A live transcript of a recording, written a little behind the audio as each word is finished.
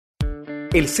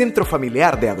El Centro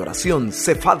Familiar de Adoración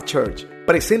Cephal Church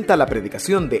presenta la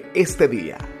predicación de este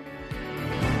día.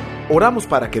 Oramos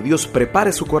para que Dios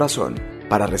prepare su corazón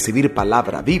para recibir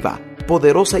palabra viva,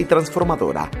 poderosa y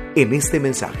transformadora en este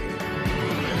mensaje.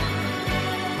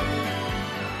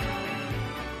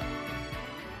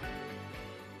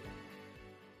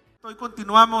 Hoy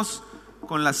continuamos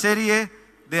con la serie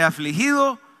de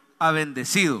afligido a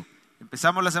bendecido.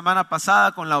 Empezamos la semana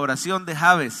pasada con la oración de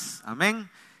Jabes, amén,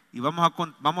 y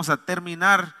vamos a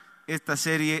terminar esta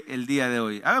serie el día de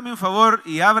hoy. Hágame un favor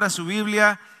y abra su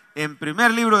Biblia en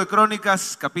primer libro de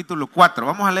Crónicas, capítulo 4.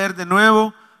 Vamos a leer de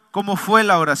nuevo cómo fue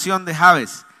la oración de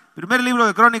Jabes. Primer libro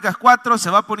de Crónicas 4, se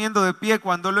va poniendo de pie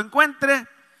cuando lo encuentre.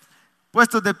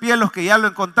 Puestos de pie los que ya lo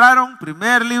encontraron.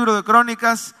 Primer libro de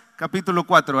Crónicas, capítulo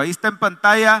 4. Ahí está en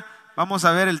pantalla. Vamos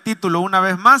a ver el título una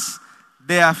vez más.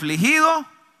 De afligido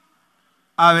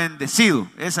a bendecido.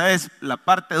 Esa es la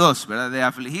parte 2, ¿verdad? De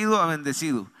afligido a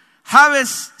bendecido.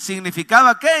 Jabes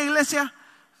significaba ¿qué, iglesia?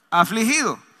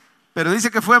 Afligido. Pero dice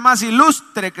que fue más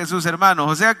ilustre que sus hermanos.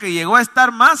 O sea que llegó a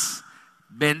estar más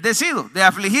bendecido. De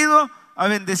afligido a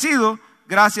bendecido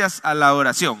gracias a la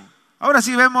oración. Ahora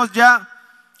sí vemos ya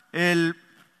el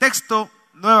texto.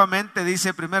 Nuevamente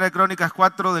dice 1 Crónicas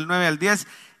 4 del 9 al 10.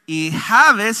 Y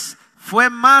Jabes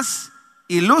fue más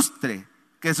ilustre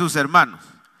que sus hermanos,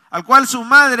 al cual su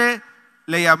madre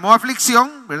le llamó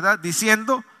aflicción, ¿verdad?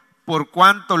 Diciendo, por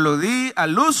cuanto lo di a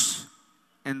luz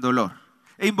en dolor.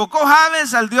 E invocó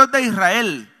Jabes al Dios de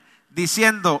Israel,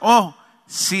 diciendo, oh,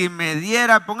 si me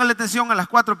diera, póngale atención a las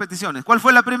 4 peticiones. ¿Cuál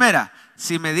fue la primera?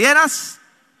 Si me dieras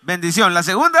bendición. La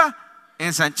segunda,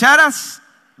 ensancharas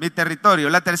mi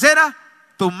territorio. La tercera,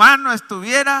 tu mano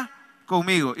estuviera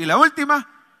conmigo. Y la última,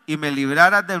 y me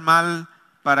libraras del mal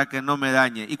para que no me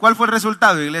dañe. ¿Y cuál fue el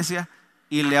resultado, iglesia?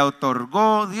 Y le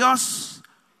otorgó Dios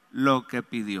lo que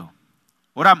pidió.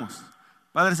 Oramos.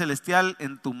 Padre Celestial,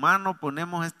 en tu mano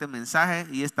ponemos este mensaje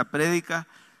y esta prédica.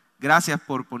 Gracias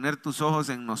por poner tus ojos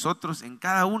en nosotros, en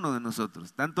cada uno de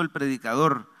nosotros, tanto el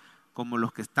predicador como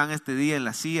los que están este día en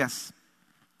las sillas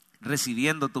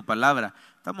recibiendo tu palabra.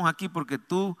 Estamos aquí porque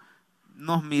tú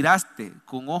nos miraste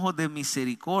con ojos de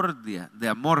misericordia, de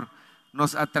amor.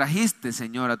 Nos atrajiste,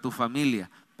 Señor, a tu familia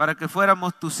para que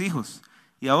fuéramos tus hijos.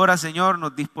 Y ahora, Señor,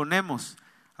 nos disponemos,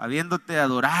 habiéndote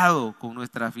adorado con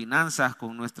nuestras finanzas,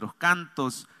 con nuestros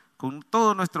cantos, con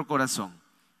todo nuestro corazón.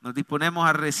 Nos disponemos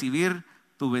a recibir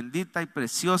tu bendita y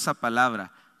preciosa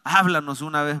palabra. Háblanos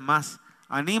una vez más.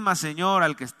 Anima, Señor,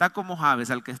 al que está como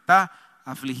Jabes, al que está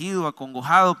afligido,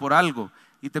 acongojado por algo.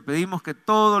 Y te pedimos que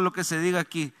todo lo que se diga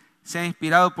aquí sea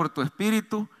inspirado por tu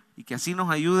Espíritu y que así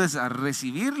nos ayudes a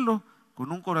recibirlo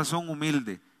con un corazón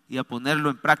humilde y a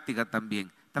ponerlo en práctica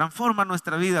también. Transforma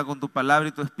nuestra vida con tu palabra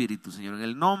y tu Espíritu, Señor, en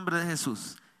el nombre de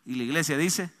Jesús. Y la iglesia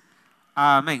dice,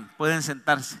 amén. Pueden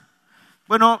sentarse.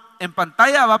 Bueno, en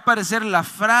pantalla va a aparecer la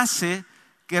frase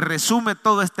que resume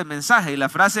todo este mensaje. Y la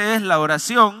frase es, la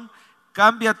oración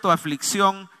cambia tu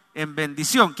aflicción en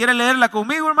bendición. ¿Quieren leerla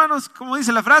conmigo, hermanos? ¿Cómo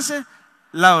dice la frase?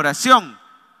 La oración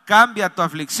cambia tu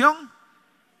aflicción.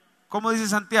 ¿Cómo dice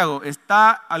Santiago?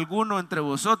 ¿Está alguno entre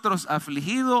vosotros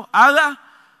afligido? Haga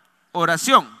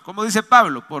oración. ¿Cómo dice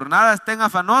Pablo? Por nada estén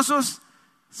afanosos,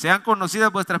 sean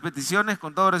conocidas vuestras peticiones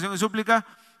con toda oración y súplica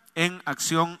en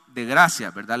acción de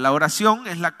gracia, ¿verdad? La oración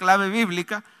es la clave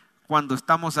bíblica cuando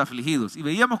estamos afligidos. Y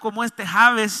veíamos cómo este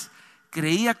Jabes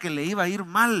creía que le iba a ir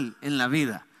mal en la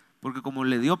vida, porque como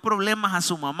le dio problemas a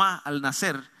su mamá al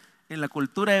nacer, en la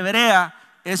cultura hebrea,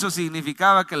 eso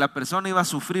significaba que la persona iba a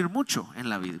sufrir mucho en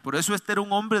la vida. Por eso este era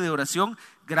un hombre de oración.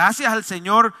 Gracias al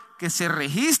Señor que se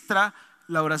registra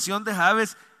la oración de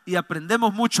Jabes y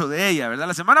aprendemos mucho de ella, ¿verdad?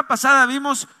 La semana pasada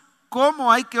vimos cómo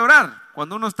hay que orar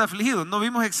cuando uno está afligido. No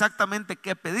vimos exactamente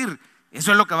qué pedir.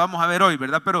 Eso es lo que vamos a ver hoy,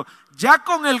 ¿verdad? Pero ya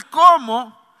con el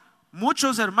cómo,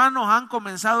 muchos hermanos han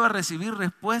comenzado a recibir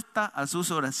respuesta a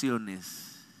sus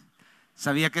oraciones.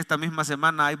 Sabía que esta misma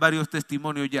semana hay varios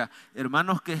testimonios ya,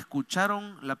 hermanos que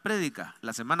escucharon la prédica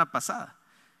la semana pasada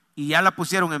y ya la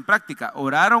pusieron en práctica.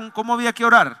 Oraron, ¿cómo había que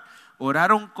orar?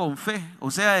 Oraron con fe, o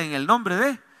sea, en el nombre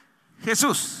de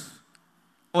Jesús.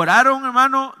 Oraron,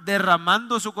 hermano,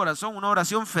 derramando su corazón, una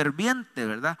oración ferviente,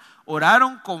 ¿verdad?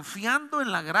 Oraron confiando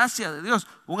en la gracia de Dios.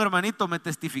 Un hermanito me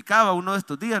testificaba uno de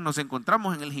estos días, nos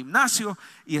encontramos en el gimnasio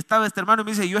y estaba este hermano y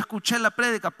me dice, yo escuché la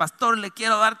prédica, pastor, le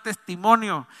quiero dar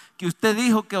testimonio que usted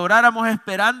dijo que oráramos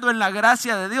esperando en la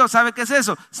gracia de Dios. ¿Sabe qué es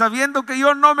eso? Sabiendo que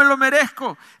yo no me lo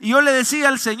merezco. Y yo le decía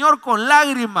al Señor con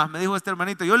lágrimas, me dijo este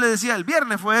hermanito, yo le decía, el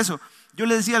viernes fue eso, yo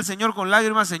le decía al Señor con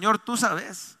lágrimas, Señor, tú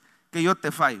sabes que yo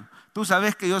te fallo. Tú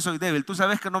sabes que yo soy débil, tú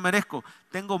sabes que no merezco.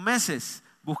 Tengo meses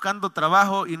buscando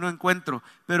trabajo y no encuentro,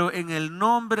 pero en el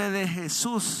nombre de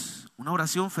Jesús, una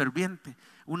oración ferviente,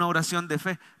 una oración de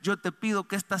fe. Yo te pido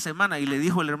que esta semana, y le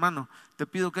dijo el hermano, te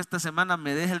pido que esta semana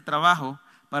me des el trabajo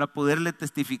para poderle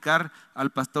testificar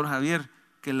al pastor Javier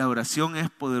que la oración es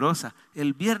poderosa.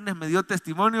 El viernes me dio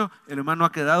testimonio, el hermano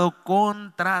ha quedado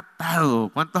contratado.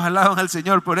 ¿Cuántos alaban al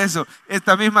Señor por eso?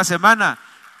 Esta misma semana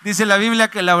dice la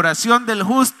Biblia que la oración del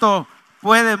justo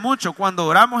puede mucho cuando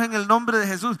oramos en el nombre de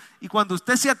Jesús y cuando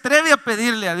usted se atreve a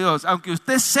pedirle a Dios, aunque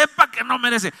usted sepa que no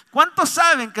merece. ¿Cuántos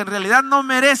saben que en realidad no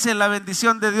merecen la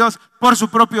bendición de Dios por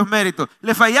sus propios méritos?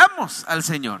 Le fallamos al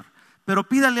Señor, pero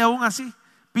pídale aún así,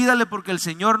 pídale porque el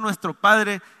Señor nuestro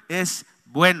Padre es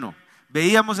bueno.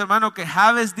 Veíamos, hermano, que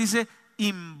Jabes dice,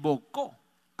 invocó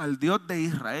al Dios de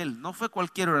Israel. No fue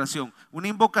cualquier oración. Una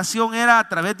invocación era a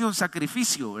través de un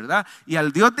sacrificio, ¿verdad? Y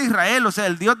al Dios de Israel, o sea,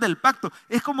 el Dios del pacto.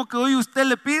 Es como que hoy usted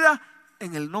le pida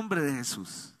en el nombre de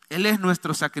Jesús. Él es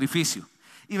nuestro sacrificio.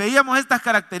 Y veíamos estas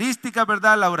características,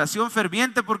 ¿verdad? La oración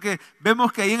ferviente, porque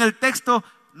vemos que ahí en el texto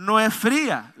no es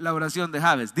fría la oración de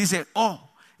Jabes. Dice, oh.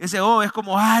 Ese oh es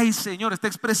como, ay Señor, está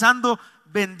expresando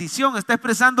bendición, está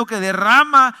expresando que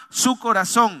derrama su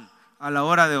corazón a la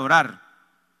hora de orar.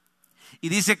 Y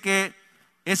dice que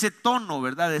ese tono,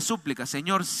 ¿verdad?, de súplica,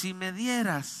 Señor, si me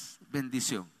dieras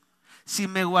bendición, si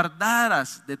me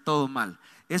guardaras de todo mal.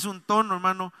 Es un tono,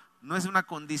 hermano, no es una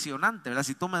condicionante, ¿verdad?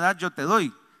 Si tú me das, yo te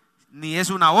doy. Ni es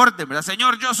una orden, ¿verdad?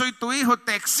 Señor, yo soy tu hijo,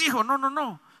 te exijo. No, no,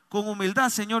 no. Con humildad,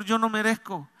 Señor, yo no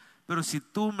merezco, pero si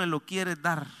tú me lo quieres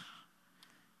dar.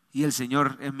 Y el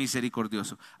Señor es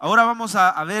misericordioso. Ahora vamos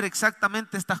a ver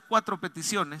exactamente estas 4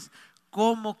 peticiones.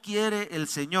 ¿Cómo quiere el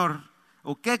Señor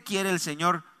o qué quiere el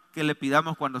Señor que le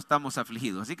pidamos cuando estamos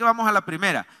afligidos? Así que vamos a la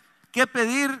primera. ¿Qué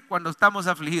pedir cuando estamos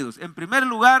afligidos? En primer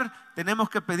lugar, tenemos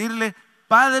que pedirle,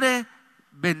 Padre,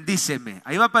 bendíceme.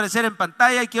 Ahí va a aparecer en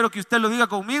pantalla y quiero que usted lo diga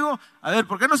conmigo. A ver,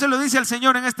 ¿por qué no se lo dice al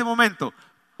Señor en este momento?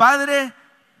 Padre,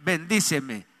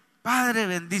 bendíceme. Padre,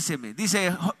 bendíceme.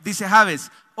 Dice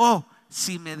Jabes, oh,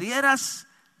 si me dieras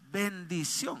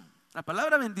bendición. La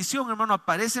palabra bendición, hermano,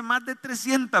 aparece más de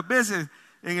 300 veces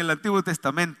en el Antiguo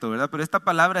Testamento, ¿verdad? Pero esta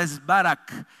palabra es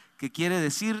barak, que quiere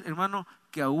decir, hermano,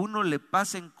 que a uno le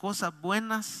pasen cosas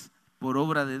buenas por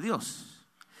obra de Dios.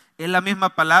 Es la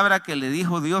misma palabra que le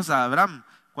dijo Dios a Abraham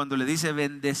cuando le dice,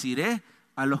 bendeciré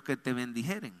a los que te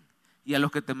bendijeren y a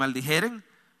los que te maldijeren,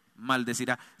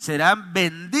 maldecirá. Serán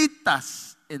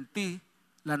benditas en ti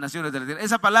las naciones de la tierra.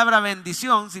 Esa palabra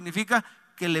bendición significa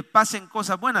que le pasen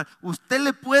cosas buenas. Usted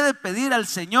le puede pedir al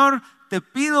Señor, te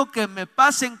pido que me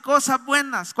pasen cosas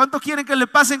buenas. ¿Cuántos quieren que le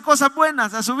pasen cosas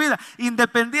buenas a su vida?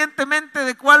 Independientemente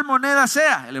de cuál moneda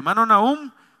sea. El hermano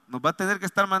Nahum nos va a tener que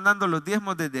estar mandando los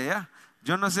diezmos desde allá.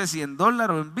 Yo no sé si en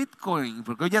dólar o en Bitcoin,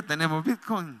 porque hoy ya tenemos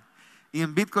Bitcoin. Y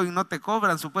en Bitcoin no te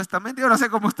cobran supuestamente. Yo no sé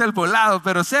cómo está el volado,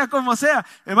 pero sea como sea,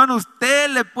 hermano, usted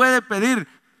le puede pedir,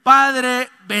 Padre,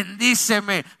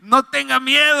 bendíceme. No tenga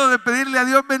miedo de pedirle a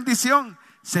Dios bendición.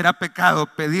 Será pecado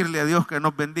pedirle a Dios que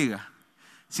nos bendiga.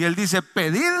 Si Él dice,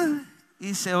 pedid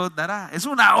y se os dará. Es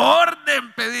una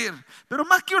orden pedir. Pero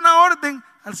más que una orden,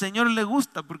 al Señor le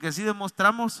gusta, porque así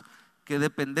demostramos que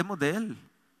dependemos de Él,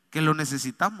 que lo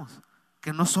necesitamos,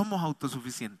 que no somos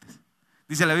autosuficientes.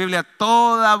 Dice la Biblia,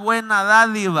 toda buena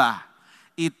dádiva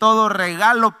y todo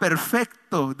regalo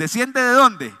perfecto, ¿desciende de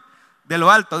dónde? De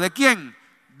lo alto. ¿De quién?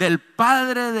 Del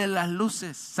Padre de las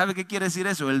luces. ¿Sabe qué quiere decir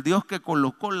eso? El Dios que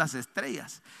colocó las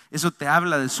estrellas. Eso te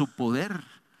habla de su poder,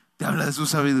 te habla de su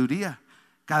sabiduría.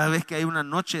 Cada vez que hay una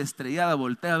noche estrellada,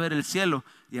 voltea a ver el cielo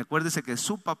y acuérdese que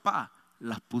su papá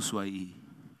las puso ahí.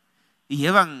 Y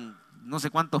llevan no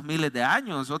sé cuántos miles de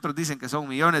años, otros dicen que son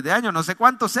millones de años, no sé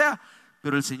cuánto sea,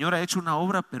 pero el Señor ha hecho una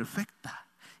obra perfecta.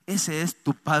 Ese es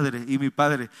tu Padre y mi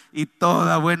Padre, y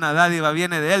toda buena dádiva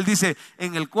viene de Él. Dice,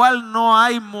 en el cual no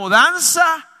hay mudanza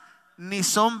ni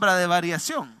sombra de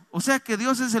variación. O sea que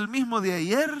Dios es el mismo de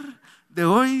ayer, de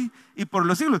hoy y por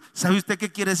los siglos. ¿Sabe usted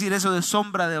qué quiere decir eso de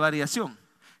sombra de variación?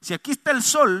 Si aquí está el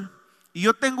sol y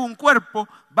yo tengo un cuerpo,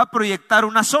 va a proyectar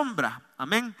una sombra,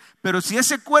 amén. Pero si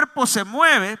ese cuerpo se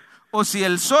mueve, o si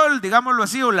el sol, digámoslo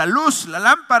así, o la luz, la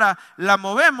lámpara, la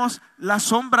movemos, la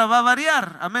sombra va a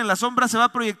variar, amén. La sombra se va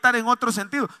a proyectar en otro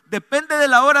sentido. Depende de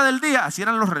la hora del día. Así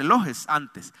eran los relojes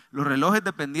antes. Los relojes,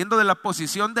 dependiendo de la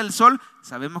posición del sol,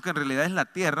 sabemos que en realidad es la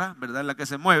tierra, ¿verdad?, la que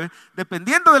se mueve.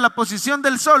 Dependiendo de la posición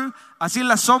del sol, así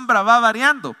la sombra va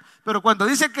variando. Pero cuando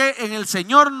dice que en el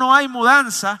Señor no hay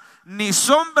mudanza ni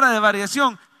sombra de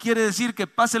variación, quiere decir que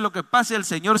pase lo que pase, el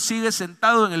Señor sigue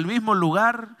sentado en el mismo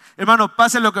lugar. Hermano,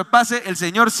 pase lo que pase, el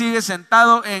Señor sigue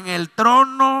sentado en el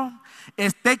trono.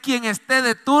 Esté quien esté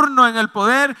de turno en el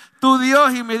poder, tu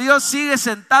Dios y mi Dios sigue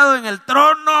sentado en el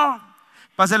trono.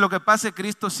 Pase lo que pase,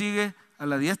 Cristo sigue a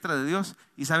la diestra de Dios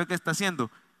y ¿sabe qué está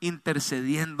haciendo?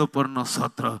 Intercediendo por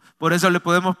nosotros. Por eso le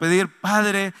podemos pedir,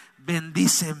 Padre,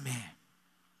 bendíceme.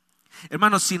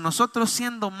 Hermanos, si nosotros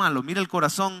siendo malos, mira el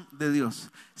corazón de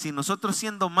Dios, si nosotros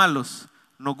siendo malos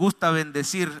nos gusta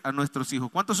bendecir a nuestros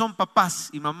hijos. ¿Cuántos son papás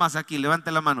y mamás aquí?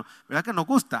 Levante la mano. ¿Verdad que nos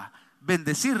gusta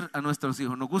bendecir a nuestros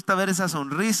hijos? Nos gusta ver esa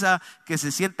sonrisa, que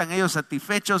se sientan ellos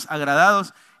satisfechos,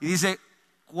 agradados. Y dice,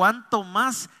 ¿cuánto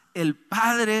más el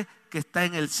Padre que está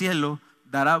en el cielo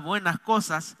dará buenas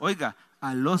cosas, oiga,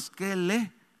 a los que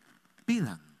le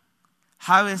pidan?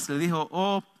 Jabes le dijo,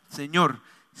 oh Señor,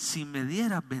 si me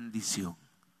dieras bendición,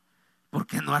 ¿por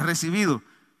qué no has recibido?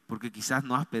 Porque quizás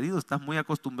no has pedido, estás muy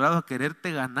acostumbrado a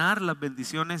quererte ganar las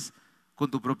bendiciones con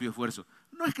tu propio esfuerzo.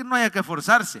 No es que no haya que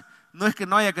esforzarse, no es que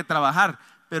no haya que trabajar,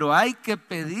 pero hay que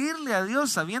pedirle a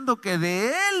Dios sabiendo que de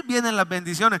Él vienen las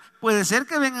bendiciones. Puede ser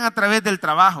que vengan a través del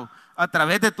trabajo, a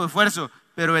través de tu esfuerzo,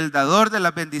 pero el dador de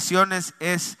las bendiciones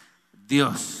es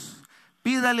Dios.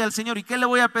 Pídale al Señor. ¿Y qué le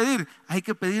voy a pedir? Hay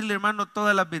que pedirle, hermano,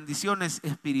 todas las bendiciones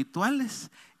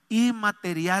espirituales y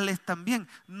materiales también.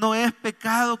 No es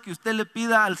pecado que usted le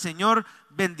pida al Señor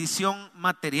bendición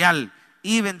material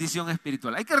y bendición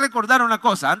espiritual. Hay que recordar una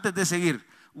cosa antes de seguir.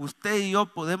 Usted y yo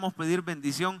podemos pedir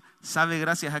bendición, ¿sabe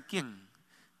gracias a quién?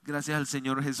 Gracias al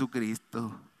Señor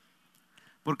Jesucristo.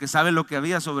 Porque sabe lo que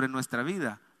había sobre nuestra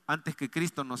vida. Antes que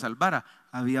Cristo nos salvara,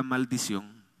 había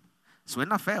maldición.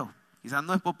 Suena feo, quizás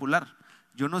no es popular.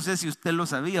 Yo no sé si usted lo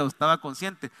sabía o estaba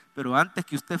consciente, pero antes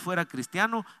que usted fuera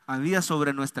cristiano, había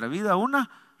sobre nuestra vida una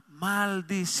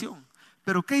maldición.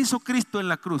 ¿Pero qué hizo Cristo en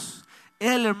la cruz?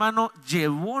 Él, hermano,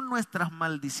 llevó nuestras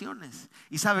maldiciones.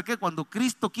 Y ¿sabe qué? Cuando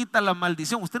Cristo quita la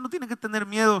maldición, usted no tiene que tener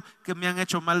miedo que me han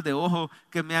hecho mal de ojo,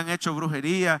 que me han hecho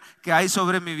brujería, que hay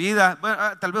sobre mi vida. Bueno,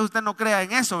 tal vez usted no crea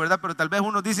en eso, ¿verdad? Pero tal vez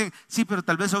unos dicen, sí, pero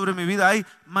tal vez sobre mi vida hay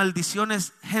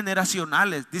maldiciones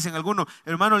generacionales. Dicen algunos,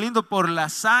 hermano lindo, por la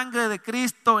sangre de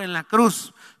Cristo en la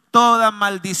cruz, toda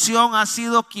maldición ha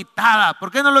sido quitada. ¿Por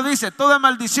qué no lo dice? Toda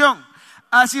maldición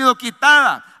ha sido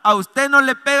quitada. A usted no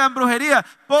le pegan brujería.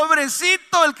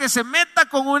 Pobrecito el que se meta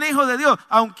con un hijo de Dios.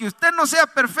 Aunque usted no sea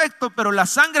perfecto, pero la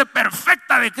sangre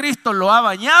perfecta de Cristo lo ha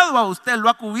bañado a usted, lo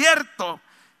ha cubierto.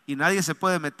 Y nadie se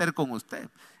puede meter con usted.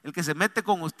 El que se mete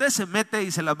con usted se mete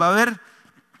y se las va a ver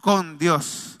con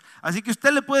Dios. Así que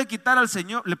usted le puede quitar al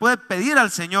Señor, le puede pedir al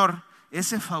Señor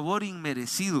ese favor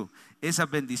inmerecido, esas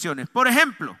bendiciones. Por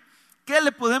ejemplo, ¿qué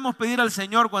le podemos pedir al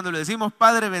Señor cuando le decimos,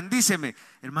 Padre, bendíceme?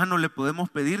 Hermano, le podemos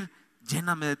pedir,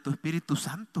 lléname de tu Espíritu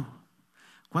Santo.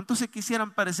 ¿Cuántos se quisieran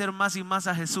parecer más y más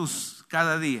a Jesús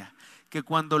cada día? Que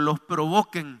cuando los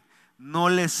provoquen no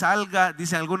les salga,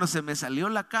 dicen algunos, se me salió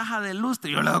la caja de lustre.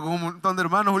 Yo lo hago con un montón de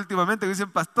hermanos últimamente que dicen,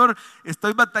 pastor,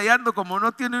 estoy batallando como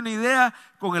no tiene una idea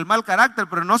con el mal carácter.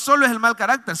 Pero no solo es el mal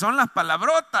carácter, son las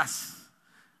palabrotas.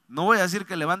 No voy a decir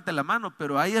que levante la mano,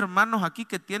 pero hay hermanos aquí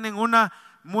que tienen una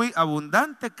muy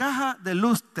abundante caja de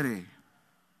lustre.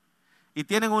 Y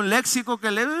tienen un léxico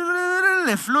que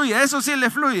le fluye, eso sí le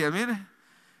fluye, mire.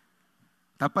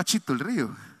 Está pachito el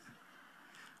río.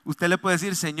 Usted le puede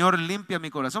decir, Señor, limpia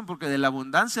mi corazón, porque de la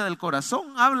abundancia del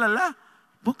corazón habla la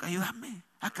boca. Ayúdame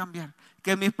a cambiar.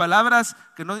 Que mis palabras,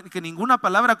 que ninguna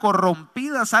palabra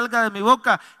corrompida salga de mi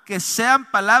boca, que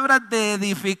sean palabras de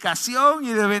edificación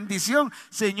y de bendición.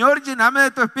 Señor, lléname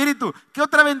de tu Espíritu. ¿Qué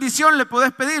otra bendición le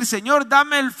podés pedir? Señor,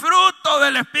 dame el fruto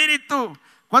del Espíritu.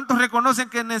 ¿Cuántos reconocen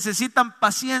que necesitan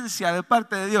paciencia de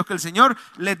parte de Dios? Que el Señor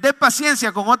les dé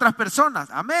paciencia con otras personas.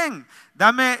 Amén.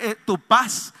 Dame tu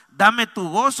paz, dame tu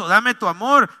gozo, dame tu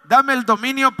amor, dame el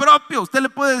dominio propio. Usted le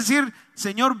puede decir,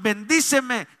 Señor,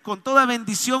 bendíceme con toda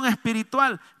bendición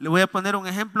espiritual. Le voy a poner un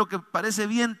ejemplo que parece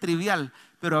bien trivial,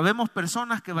 pero habemos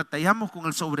personas que batallamos con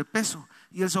el sobrepeso.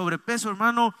 Y el sobrepeso,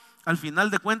 hermano, al final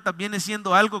de cuentas viene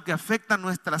siendo algo que afecta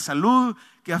nuestra salud,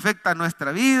 que afecta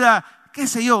nuestra vida, qué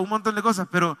sé yo, un montón de cosas,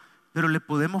 pero le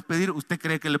podemos pedir. ¿Usted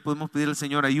cree que le podemos pedir al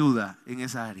Señor ayuda en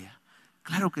esa área?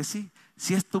 Claro que sí,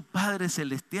 si es tu Padre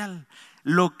Celestial.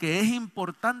 Lo que es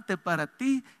importante para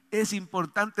ti es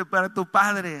importante para tu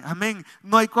Padre, amén.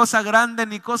 No hay cosa grande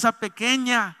ni cosa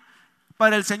pequeña.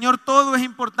 Para el Señor todo es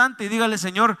importante. Y dígale,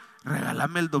 Señor,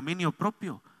 regálame el dominio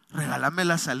propio, regálame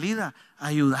la salida,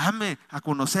 ayúdame a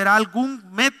conocer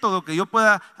algún método que yo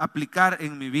pueda aplicar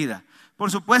en mi vida. Por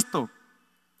supuesto,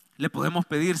 le podemos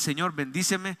pedir, Señor,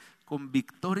 bendíceme con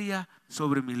victoria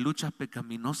sobre mis luchas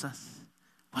pecaminosas.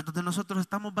 ¿Cuántos de nosotros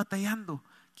estamos batallando?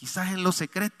 Quizás en lo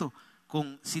secreto,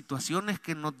 con situaciones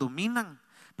que nos dominan,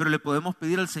 pero le podemos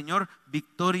pedir al Señor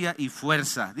victoria y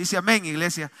fuerza. Dice amén,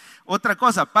 iglesia. Otra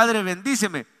cosa, Padre,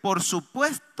 bendíceme. Por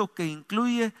supuesto que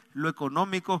incluye lo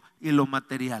económico y lo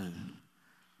material.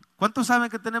 ¿Cuántos saben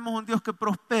que tenemos un Dios que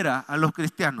prospera a los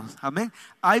cristianos? Amén.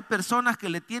 Hay personas que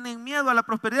le tienen miedo a la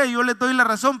prosperidad y yo les doy la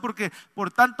razón porque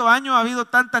por tantos años ha habido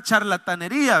tanta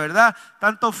charlatanería, ¿verdad?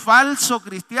 Tanto falso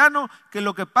cristiano que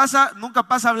lo que pasa, nunca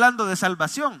pasa hablando de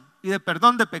salvación y de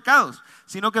perdón de pecados,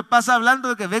 sino que pasa hablando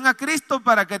de que ven a Cristo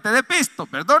para que te dé pisto,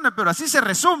 perdone, pero así se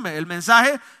resume el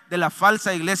mensaje de la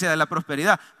falsa iglesia de la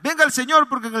prosperidad. Venga al Señor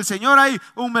porque en el Señor hay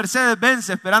un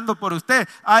Mercedes-Benz esperando por usted,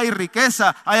 hay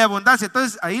riqueza, hay abundancia.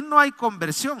 Entonces ahí no hay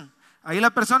conversión, ahí la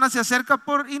persona se acerca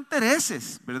por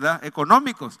intereses, ¿verdad?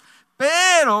 Económicos,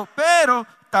 pero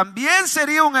también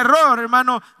sería un error,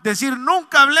 hermano, decir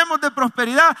nunca hablemos de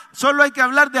prosperidad, solo hay que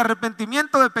hablar de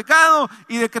arrepentimiento de pecado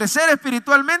y de crecer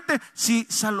espiritualmente. Si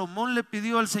Salomón le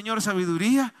pidió al Señor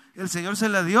sabiduría, el Señor se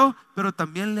la dio, pero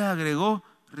también le agregó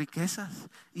riquezas.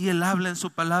 Y Él habla en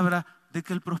su palabra de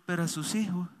que Él prospera a sus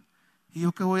hijos. ¿Y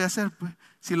yo qué voy a hacer? Pues,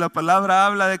 si la palabra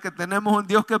habla de que tenemos un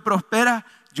Dios que prospera,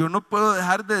 yo no puedo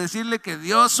dejar de decirle que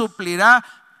Dios suplirá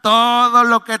todo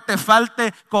lo que te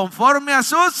falte conforme a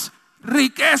sus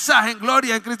riquezas en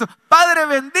gloria en Cristo. Padre,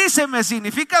 bendíceme,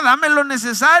 significa dame lo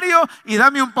necesario y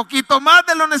dame un poquito más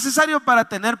de lo necesario para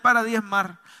tener para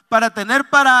diezmar, para tener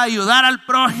para ayudar al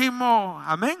prójimo.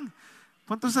 Amén.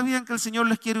 ¿Cuántos sabían que el Señor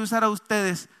les quiere usar a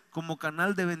ustedes como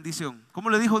canal de bendición? ¿Cómo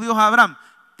le dijo Dios a Abraham?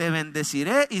 Te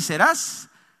bendeciré y serás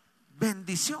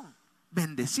bendición,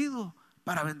 bendecido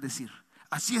para bendecir.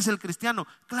 Así es el cristiano.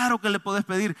 Claro que le podés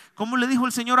pedir. ¿Cómo le dijo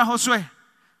el Señor a Josué?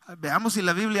 Veamos si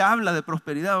la Biblia habla de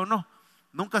prosperidad o no.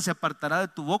 Nunca se apartará de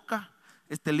tu boca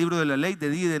este libro de la ley, de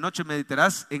día y de noche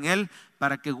meditarás en él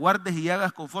para que guardes y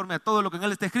hagas conforme a todo lo que en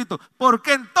él está escrito,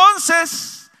 porque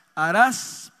entonces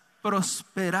harás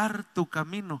prosperar tu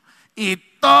camino y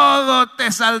todo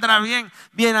te saldrá bien.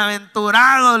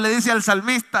 Bienaventurado, le dice al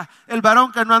salmista, el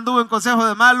varón que no anduvo en consejo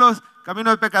de malos, camino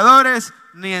de pecadores,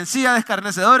 ni en silla de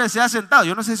escarnecedores se ha sentado.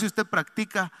 Yo no sé si usted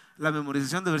practica la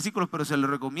memorización de versículos, pero se lo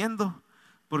recomiendo,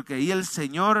 porque ahí el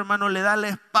Señor, hermano, le da la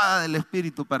espada del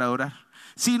Espíritu para orar.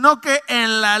 Sino que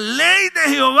en la ley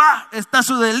de Jehová está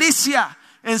su delicia,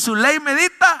 en su ley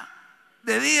medita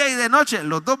de día y de noche.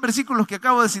 Los dos versículos que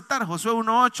acabo de citar, Josué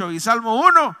 1:8 y Salmo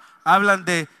 1, hablan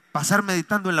de pasar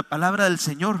meditando en la palabra del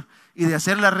Señor y de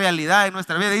hacerla realidad en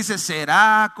nuestra vida. Dice,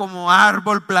 será como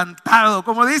árbol plantado,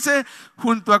 como dice,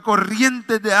 junto a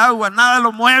corrientes de agua, nada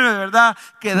lo mueve, ¿verdad?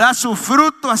 Que da su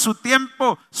fruto a su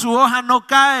tiempo, su hoja no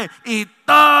cae y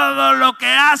todo lo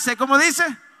que hace, como dice,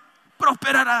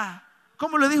 prosperará.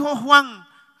 Como le dijo Juan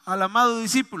al amado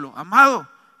discípulo, amado,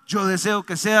 yo deseo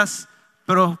que seas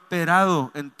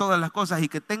prosperado en todas las cosas y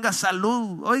que tengas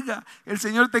salud. Oiga, el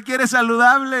Señor te quiere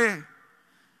saludable.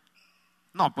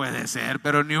 No puede ser,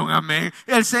 pero ni un amén.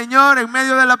 El Señor en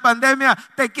medio de la pandemia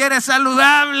te quiere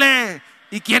saludable.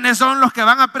 ¿Y quiénes son los que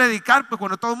van a predicar? Pues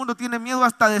cuando todo el mundo tiene miedo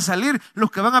hasta de salir,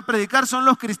 los que van a predicar son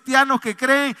los cristianos que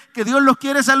creen que Dios los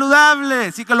quiere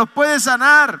saludables y que los puede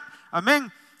sanar.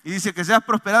 Amén. Y dice que seas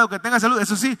prosperado, que tengas salud.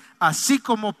 Eso sí, así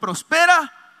como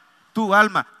prospera tu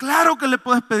alma. Claro que le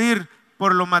puedes pedir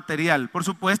por lo material. Por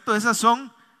supuesto, esas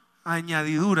son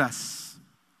añadiduras.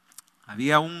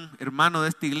 Había un hermano de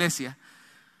esta iglesia,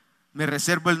 me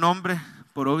reservo el nombre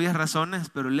por obvias razones,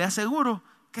 pero le aseguro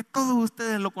que todos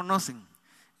ustedes lo conocen.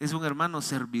 Es un hermano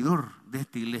servidor de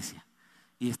esta iglesia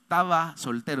y estaba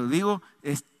soltero. Digo,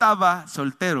 estaba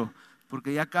soltero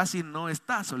porque ya casi no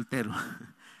está soltero.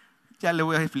 Ya le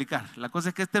voy a explicar. La cosa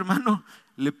es que este hermano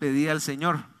le pedía al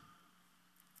Señor,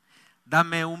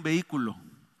 dame un vehículo,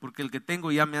 porque el que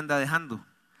tengo ya me anda dejando.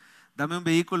 Dame un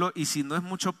vehículo y si no es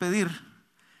mucho pedir,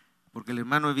 porque el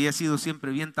hermano había sido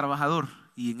siempre bien trabajador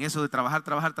y en eso de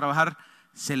trabajar,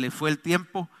 se le fue el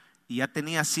tiempo y ya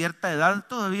tenía cierta edad,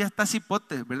 todavía está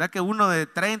cipote, ¿verdad? Que uno de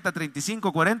 30,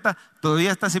 35, 40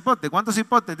 todavía está cipote. ¿Cuántos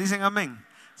cipotes dicen amén?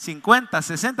 50,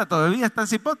 60 todavía están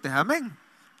cipotes, amén,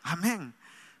 amén.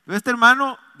 Pero este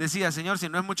hermano decía, Señor, si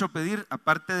no es mucho pedir,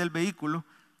 aparte del vehículo,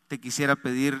 te quisiera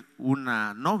pedir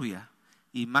una novia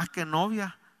y más que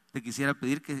novia, te quisiera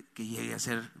pedir que llegue a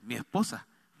ser mi esposa.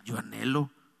 Yo anhelo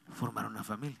formar una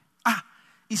familia.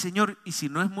 Y Señor, y si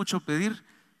no es mucho pedir,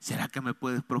 ¿será que me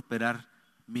puedes prosperar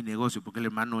mi negocio? Porque el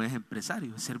hermano es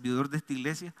empresario, es servidor de esta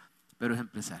iglesia, pero es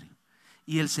empresario.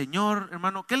 Y el Señor,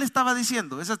 hermano, ¿qué le estaba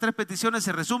diciendo? Esas tres peticiones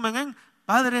se resumen en,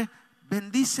 Padre,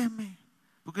 bendíceme.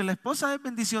 Porque la esposa es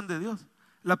bendición de Dios,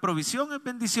 la provisión es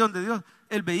bendición de Dios,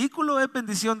 el vehículo es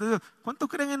bendición de Dios. ¿Cuántos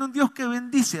creen en un Dios que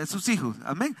bendice a sus hijos?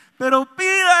 Amén. Pero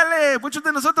pídale. Muchos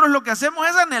de nosotros lo que hacemos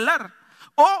es anhelar,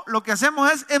 o lo que hacemos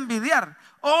es envidiar,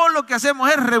 o lo que hacemos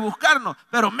es rebuscarnos,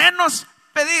 pero menos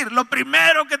pedir. Lo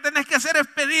primero que tenés que hacer es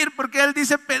pedir, porque Él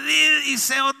dice pedid y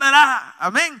se os dará.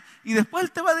 Amén. Y después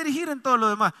Él te va a dirigir en todo lo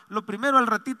demás. Lo primero al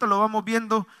ratito lo vamos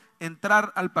viendo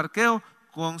entrar al parqueo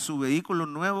con su vehículo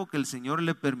nuevo que el Señor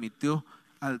le permitió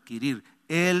adquirir.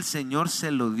 El Señor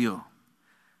se lo dio.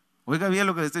 Oiga bien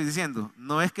lo que le estoy diciendo.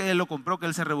 No es que él lo compró, que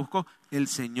él se rebuscó. El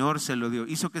Señor se lo dio.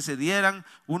 Hizo que se dieran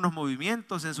unos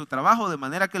movimientos en su trabajo, de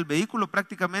manera que el vehículo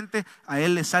prácticamente a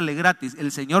él le sale gratis.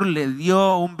 El Señor le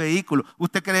dio un vehículo.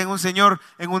 ¿Usted cree en un Señor,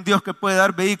 en un Dios que puede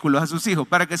dar vehículos a sus hijos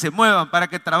para que se muevan, para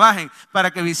que trabajen,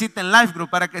 para que visiten Life Group,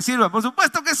 para que sirvan? Por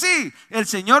supuesto que sí. El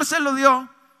Señor se lo dio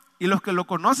y los que lo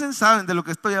conocen saben de lo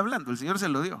que estoy hablando. El Señor se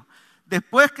lo dio.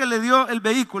 Después que le dio el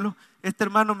vehículo, este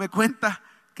hermano me cuenta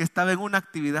que estaba en una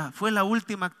actividad. Fue la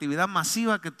última actividad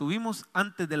masiva que tuvimos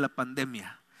antes de la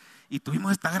pandemia. Y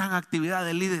tuvimos esta gran actividad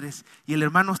de líderes. Y el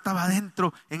hermano estaba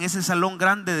adentro en ese salón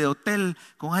grande de hotel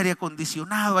con aire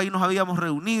acondicionado. Ahí nos habíamos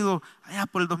reunido allá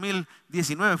por el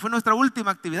 2019. Fue nuestra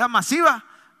última actividad masiva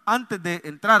antes de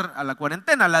entrar a la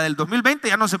cuarentena. La del 2020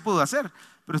 ya no se pudo hacer.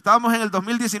 Pero estábamos en el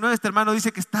 2019. Este hermano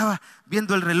dice que estaba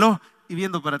viendo el reloj y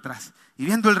viendo para atrás, y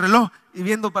viendo el reloj y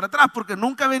viendo para atrás, porque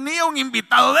nunca venía un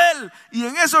invitado de él. Y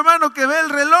en eso, hermano, que ve el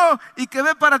reloj y que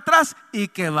ve para atrás y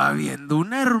que va viendo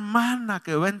una hermana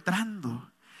que va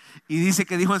entrando. Y dice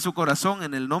que dijo en su corazón: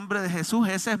 en el nombre de Jesús,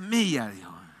 esa es mía,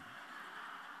 Dios.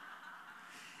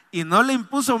 Y no le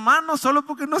impuso mano solo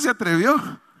porque no se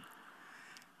atrevió.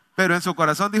 Pero en su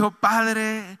corazón dijo: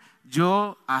 Padre,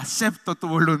 yo acepto tu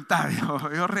voluntad,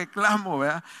 yo reclamo,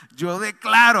 ¿verdad? Yo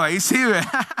declaro, ahí sí,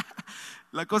 ¿verdad?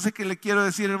 La cosa es que le quiero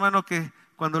decir, hermano, que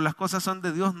cuando las cosas son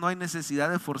de Dios no hay necesidad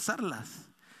de forzarlas.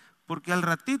 Porque al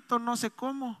ratito, no sé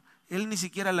cómo, él ni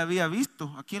siquiera la había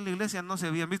visto. Aquí en la iglesia no se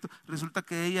habían visto. Resulta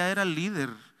que ella era líder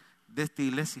de esta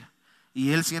iglesia.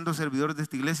 Y él siendo servidor de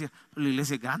esta iglesia, la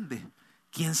iglesia es grande.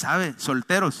 ¿Quién sabe?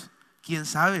 Solteros, ¿quién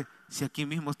sabe si aquí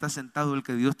mismo está sentado el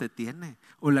que Dios te tiene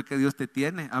o la que Dios te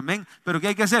tiene? Amén. Pero ¿qué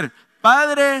hay que hacer?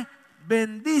 Padre,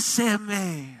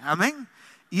 bendíceme. Amén.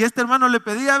 Y este hermano le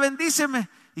pedía: bendíceme.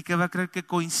 ¿Y qué va a creer? Que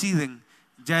coinciden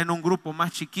ya en un grupo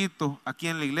más chiquito aquí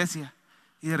en la iglesia.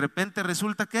 Y de repente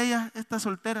resulta que ella está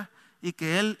soltera y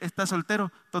que él está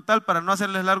soltero. Total, para no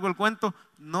hacerles largo el cuento,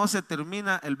 no se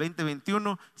termina el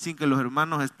 2021 sin que los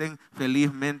hermanos estén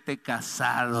felizmente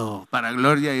casados, para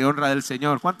gloria y honra del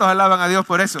Señor. ¿Cuántos alaban a Dios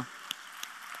por eso?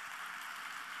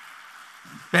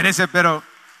 Espérese, pero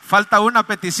falta una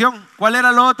petición. ¿Cuál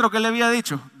era lo otro que le había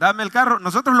dicho? Dame el carro.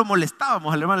 Nosotros lo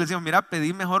molestábamos al hermano, le decíamos: mira,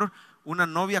 pedí mejor una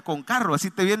novia con carro,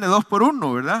 así te viene 2 por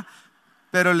 1, ¿verdad?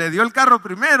 Pero le dio el carro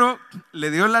primero,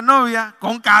 le dio la novia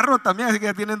con carro también, así que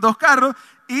ya tienen 2 carros.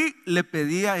 Y le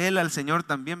pedía él al Señor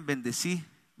también: bendecí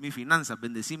mi finanza,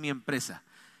 bendecí mi empresa.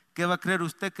 ¿Qué va a creer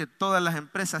usted? Que todas las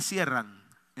empresas cierran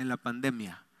en la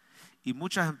pandemia y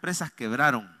muchas empresas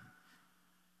quebraron.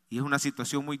 Y es una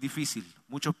situación muy difícil,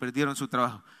 muchos perdieron su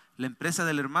trabajo. La empresa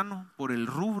del hermano, por el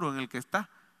rubro en el que está,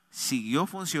 siguió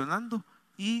funcionando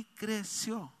y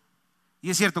creció. Y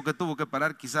es cierto que tuvo que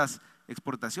parar quizás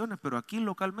exportaciones, pero aquí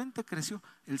localmente creció.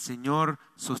 El Señor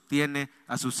sostiene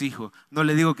a sus hijos. No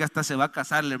le digo que hasta se va a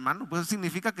casar el hermano, pues eso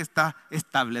significa que está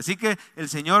estable. Así que el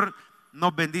Señor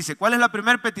nos bendice. ¿Cuál es la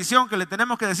primera petición que le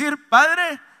tenemos que decir?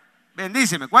 Padre,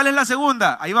 bendíceme. ¿Cuál es la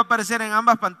segunda? Ahí va a aparecer en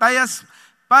ambas pantallas: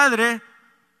 Padre,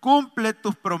 cumple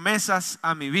tus promesas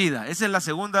a mi vida. Esa es la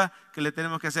segunda que le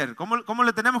tenemos que hacer. ¿Cómo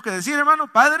le tenemos que decir,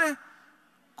 hermano? Padre,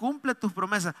 cumple tus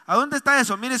promesas. ¿A dónde está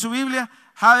eso? Mire su Biblia.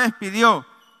 Jabes pidió: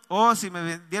 oh, si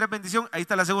me dieras bendición. Ahí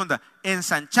está la segunda: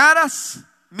 ensancharas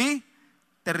mi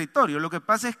territorio. Lo que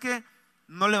pasa es que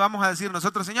no le vamos a decir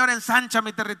nosotros: Señor, ensancha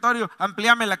mi territorio,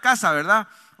 amplíame la casa, ¿verdad?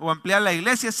 O ampliar la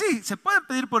iglesia. Sí, se pueden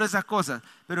pedir por esas cosas,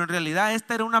 pero en realidad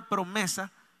esta era una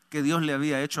promesa que Dios le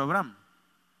había hecho a Abraham.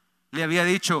 Le había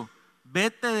dicho: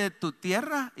 vete de tu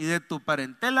tierra y de tu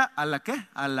parentela a la ¿qué?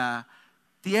 A la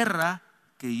tierra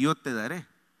que yo te daré.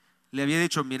 Le había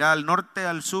dicho: mira al norte,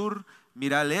 al sur,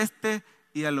 mira al este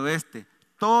y al oeste.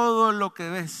 Todo lo que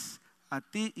ves, a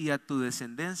ti y a tu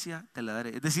descendencia te la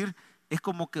daré. Es decir, es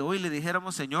como que hoy le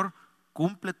dijéramos: Señor,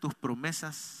 cumple tus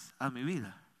promesas a mi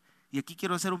vida. Y aquí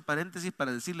quiero hacer un paréntesis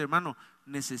para decirle, hermano,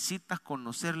 necesitas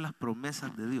conocer las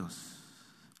promesas de Dios.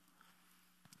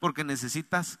 Porque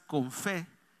necesitas con fe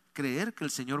creer que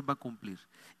el Señor va a cumplir.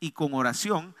 Y con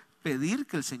oración pedir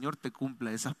que el Señor te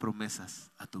cumpla esas promesas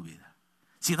a tu vida.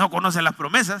 Si no conoces las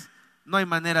promesas, no hay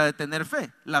manera de tener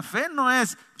fe. La fe no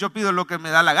es yo pido lo que me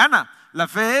da la gana. La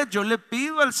fe es yo le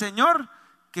pido al Señor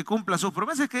que cumpla sus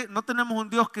promesas. Es que no tenemos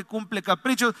un Dios que cumple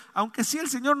caprichos, aunque sí el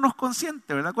Señor nos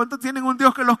consiente, ¿verdad? ¿Cuántos tienen un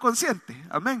Dios que los consiente?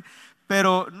 Amén.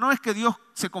 Pero no es que Dios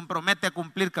se compromete a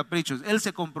cumplir caprichos. Él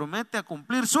se compromete a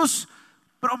cumplir sus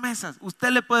promesas.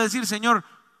 Usted le puede decir: Señor,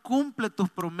 cumple tus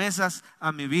promesas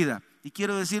a mi vida. Y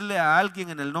quiero decirle a alguien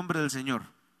en el nombre del Señor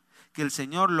que el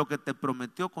Señor lo que te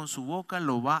prometió con su boca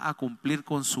lo va a cumplir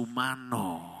con su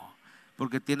mano,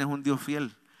 porque tienes un Dios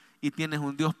fiel y tienes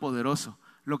un Dios poderoso.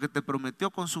 Lo que te prometió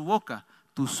con su boca,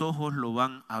 tus ojos lo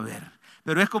van a ver.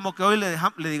 Pero es como que hoy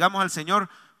le digamos al Señor,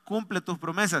 cumple tus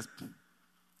promesas.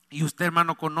 Y usted,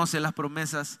 hermano, conoce las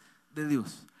promesas de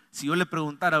Dios. Si yo le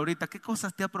preguntara ahorita, ¿qué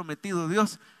cosas te ha prometido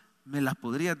Dios? Me las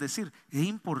podrías decir. Es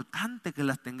importante que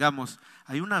las tengamos.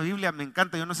 Hay una Biblia, me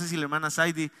encanta, yo no sé si la hermana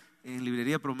Saidi en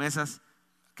Librería Promesas,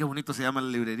 qué bonito se llama la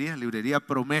librería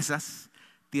Promesas,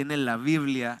 tiene la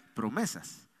Biblia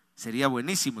Promesas. Sería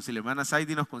buenísimo si la hermana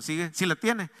Saidi nos consigue, si la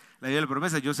tiene, la Biblia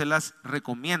Promesas, yo se las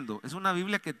recomiendo. Es una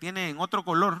Biblia que tiene en otro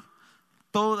color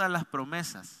todas las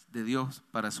promesas de Dios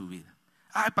para su vida.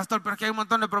 Ay, pastor, pero es que hay un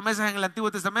montón de promesas en el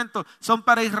Antiguo Testamento, son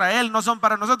para Israel, no son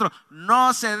para nosotros.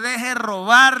 No se deje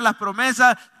robar las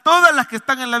promesas, todas las que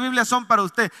están en la Biblia son para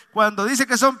usted. Cuando dice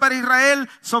que son para Israel,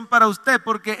 son para usted,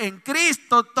 porque en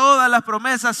Cristo todas las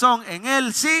promesas son en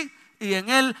Él sí y en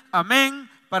Él amén,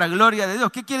 para gloria de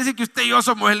Dios. ¿Qué quiere decir? Que usted y yo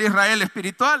somos el Israel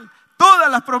espiritual. Todas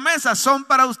las promesas son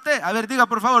para usted. A ver, diga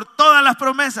por favor, todas las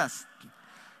promesas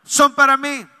son para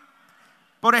mí.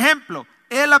 Por ejemplo,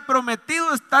 Él ha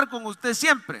prometido estar con usted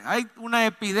siempre. Hay una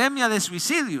epidemia de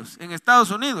suicidios en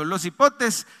Estados Unidos. Los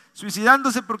hipotes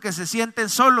suicidándose porque se sienten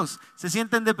solos, se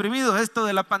sienten deprimidos. Esto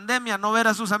de la pandemia, no ver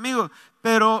a sus amigos.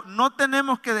 Pero no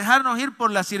tenemos que dejarnos ir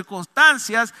por las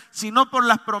circunstancias, sino por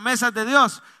las promesas de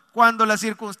Dios. Cuando las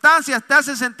circunstancias te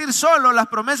hacen sentir solo, las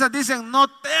promesas dicen, no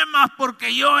temas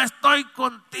porque yo estoy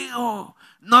contigo.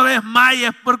 No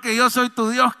desmayes porque yo soy tu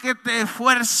Dios que te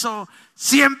esfuerzo.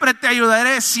 Siempre te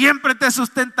ayudaré, siempre te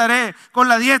sustentaré con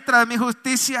la diestra de mi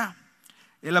justicia.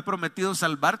 Él ha prometido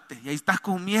salvarte y ahí estás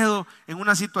con miedo en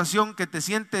una situación que te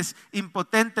sientes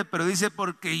impotente, pero dice,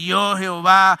 porque yo,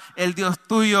 Jehová, el Dios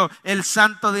tuyo, el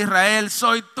Santo de Israel,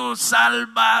 soy tu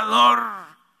Salvador.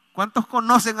 ¿Cuántos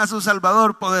conocen a su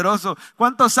Salvador poderoso?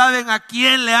 ¿Cuántos saben a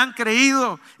quién le han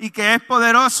creído y que es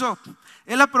poderoso?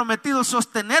 Él ha prometido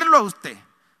sostenerlo a usted.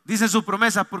 Dice su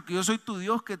promesa, porque yo soy tu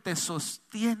Dios que te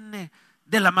sostiene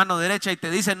de la mano derecha y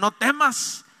te dice, no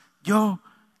temas, yo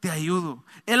te ayudo.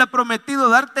 Él ha prometido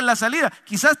darte la salida.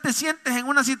 Quizás te sientes en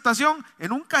una situación,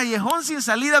 en un callejón sin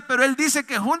salida, pero Él dice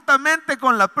que juntamente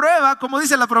con la prueba, como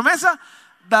dice la promesa,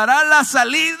 dará la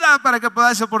salida para que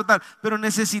podáis soportar. Pero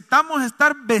necesitamos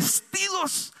estar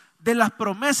vestidos de las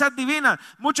promesas divinas.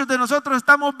 Muchos de nosotros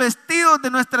estamos vestidos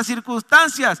de nuestras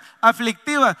circunstancias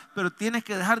aflictivas, pero tienes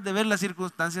que dejar de ver las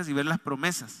circunstancias y ver las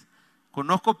promesas.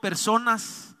 Conozco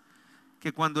personas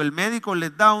que cuando el médico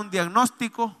les da un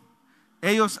diagnóstico,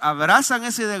 ellos abrazan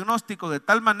ese diagnóstico de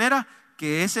tal manera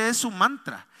que ese es su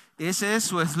mantra, ese es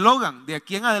su eslogan. De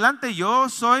aquí en adelante yo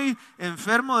soy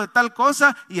enfermo de tal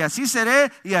cosa y así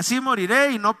seré y así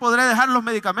moriré y no podré dejar los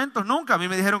medicamentos nunca. A mí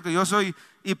me dijeron que yo soy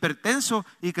hipertenso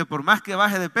y que por más que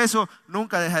baje de peso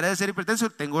nunca dejaré de ser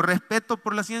hipertenso. Tengo respeto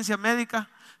por la ciencia médica,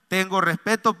 tengo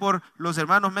respeto por los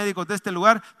hermanos médicos de este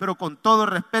lugar, pero con todo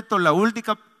respeto, la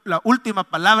última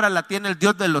palabra la tiene el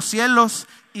Dios de los cielos.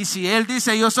 Y si Él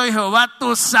dice, yo soy Jehová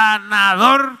tu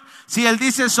sanador, si Él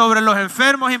dice, sobre los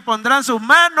enfermos impondrán sus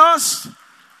manos,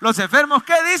 los enfermos,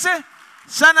 ¿qué dice?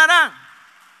 Sanarán.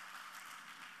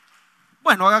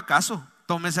 Bueno, haga caso,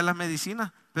 tómese las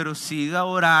medicinas, pero siga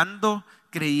orando,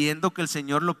 creyendo que el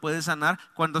Señor lo puede sanar.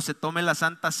 Cuando se tome la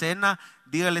Santa Cena,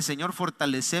 dígale, Señor,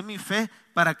 fortalece mi fe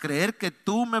para creer que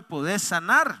tú me podés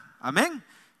sanar. Amén.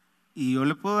 Y yo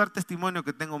le puedo dar testimonio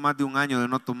que tengo más de un año de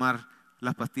no tomar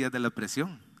las pastillas de la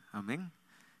presión. Amén.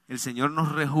 El Señor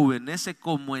nos rejuvenece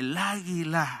como el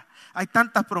águila. Hay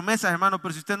tantas promesas, hermano,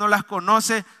 pero si usted no las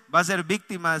conoce, va a ser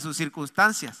víctima de sus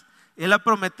circunstancias. Él ha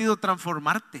prometido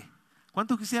transformarte.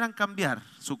 ¿Cuántos quisieran cambiar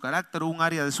su carácter o un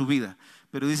área de su vida?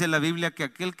 Pero dice la Biblia que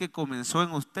aquel que comenzó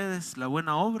en ustedes la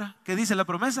buena obra, ¿qué dice la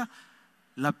promesa?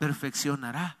 La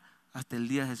perfeccionará hasta el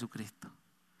día de Jesucristo.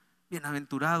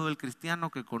 Bienaventurado el cristiano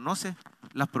que conoce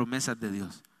las promesas de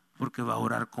Dios, porque va a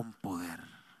orar con poder.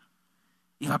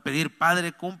 Y va a pedir,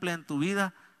 Padre, cumple en tu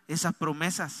vida esas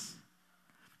promesas.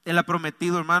 Él ha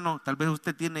prometido, hermano, tal vez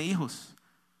usted tiene hijos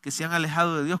que se han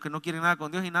alejado de Dios, que no quieren nada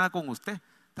con Dios y nada con usted.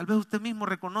 Tal vez usted mismo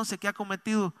reconoce que ha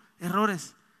cometido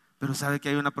errores, pero sabe que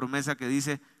hay una promesa que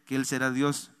dice que Él será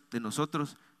Dios de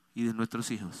nosotros y de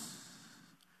nuestros hijos.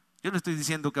 Yo no estoy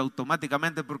diciendo que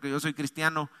automáticamente porque yo soy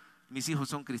cristiano, mis hijos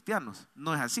son cristianos.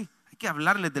 No es así. Hay que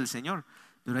hablarles del Señor,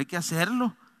 pero hay que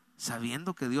hacerlo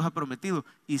sabiendo que Dios ha prometido,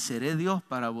 y seré Dios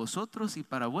para vosotros y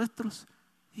para vuestros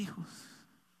hijos.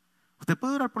 Usted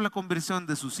puede orar por la conversión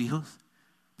de sus hijos,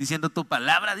 diciendo, tu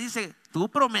palabra dice, tú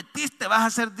prometiste, vas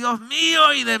a ser Dios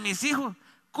mío y de mis hijos.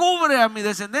 Cubre a mi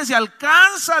descendencia,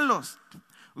 alcánzalos.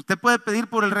 Usted puede pedir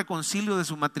por el reconcilio de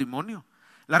su matrimonio,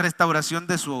 la restauración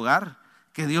de su hogar,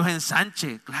 que Dios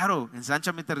ensanche, claro,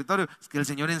 ensancha mi territorio, que el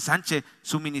Señor ensanche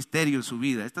su ministerio, su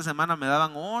vida. Esta semana me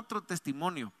daban otro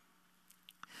testimonio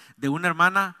de una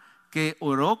hermana que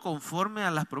oró conforme a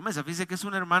las promesas. Fíjese que es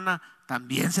una hermana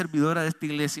también servidora de esta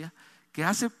iglesia, que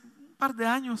hace un par de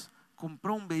años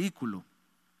compró un vehículo.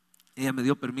 Ella me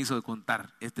dio permiso de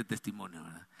contar este testimonio,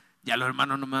 ¿verdad? Ya los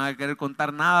hermanos no me van a querer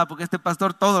contar nada porque este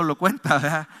pastor todo lo cuenta,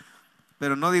 ¿verdad?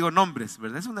 Pero no digo nombres,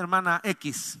 ¿verdad? Es una hermana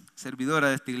X, servidora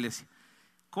de esta iglesia.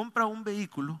 Compra un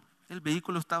vehículo, el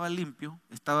vehículo estaba limpio,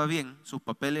 estaba bien, sus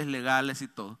papeles legales y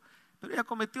todo, pero ella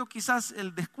cometió quizás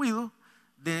el descuido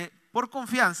de, por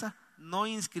confianza, no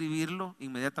inscribirlo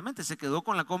inmediatamente. Se quedó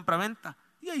con la compra-venta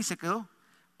y ahí se quedó.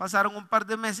 Pasaron un par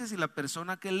de meses y la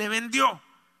persona que le vendió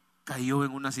cayó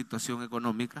en una situación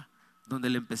económica donde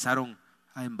le empezaron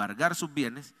a embargar sus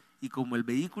bienes, y como el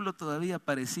vehículo todavía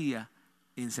parecía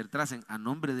insertarse a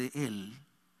nombre de él,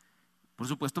 por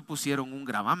supuesto pusieron un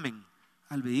gravamen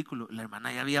al vehículo. La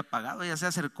hermana ya había pagado, ella se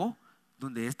acercó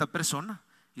donde esta persona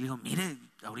y le dijo: mire,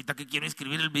 ahorita que quiero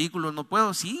inscribir el vehículo no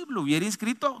puedo. Sí, lo hubiera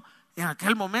inscrito en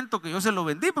aquel momento que yo se lo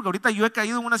vendí, porque ahorita yo he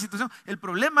caído en una situación. El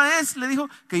problema es, le dijo,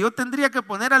 que yo tendría que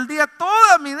poner al día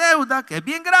toda mi deuda, que es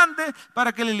bien grande,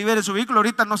 para que le libere su vehículo.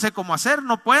 Ahorita no sé cómo hacer,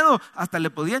 no puedo. Hasta le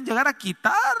podían llegar a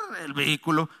quitar el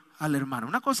vehículo al hermano.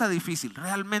 Una cosa difícil,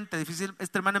 realmente difícil.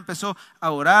 Esta hermana empezó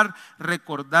a orar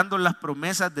recordando las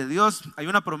promesas de Dios. Hay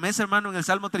una promesa, hermano, en el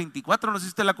Salmo 34, no sé si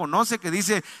usted la conoce, que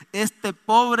dice: este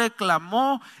pobre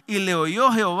clamó y le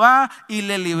oyó Jehová y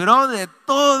le libró de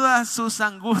todas sus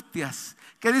angustias.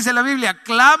 ¿Qué dice la Biblia?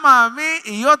 Clama a mí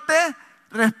y yo te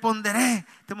responderé,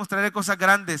 te mostraré cosas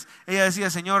grandes. Ella decía: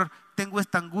 Señor, tengo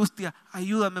esta angustia,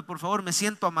 ayúdame por favor, me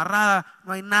siento amarrada,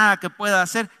 no hay nada que pueda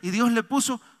hacer. Y Dios le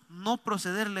puso no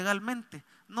proceder legalmente,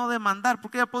 no demandar,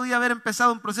 porque ella podía haber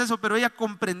empezado un proceso, pero ella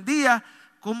comprendía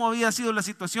cómo había sido la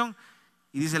situación.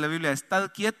 Y dice la Biblia: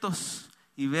 estad quietos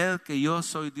y ved que yo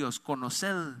soy Dios,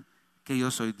 conoced que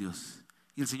yo soy Dios.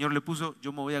 Y el Señor le puso: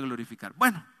 yo me voy a glorificar.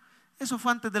 Bueno, eso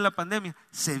fue antes de la pandemia.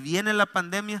 Se viene la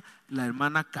pandemia, la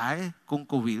hermana cae con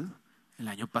COVID el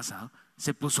año pasado,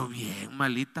 se puso bien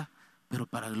malita, pero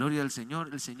para gloria del Señor,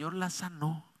 el Señor la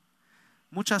sanó.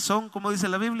 Muchas son, como dice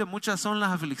la Biblia, muchas son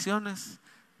las aflicciones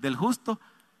del justo,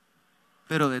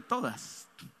 pero de todas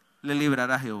le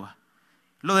librará Jehová.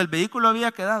 Lo del vehículo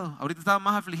había quedado, ahorita estaba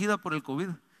más afligida por el COVID.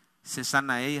 Se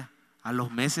sana ella, a los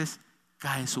meses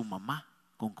cae su mamá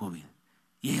con COVID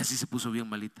y ella sí se puso bien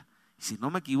malita. Y si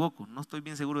no me equivoco, no estoy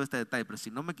bien seguro de este detalle, pero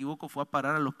si no me equivoco fue a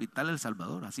parar al hospital El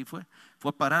Salvador, así fue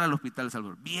a parar al hospital El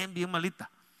Salvador, bien malita.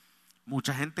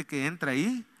 Mucha gente que entra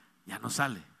ahí ya no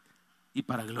sale. Y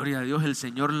para gloria de Dios, el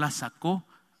Señor la sacó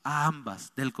a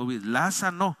ambas del COVID, la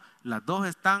sanó. Las dos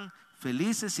están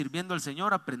felices sirviendo al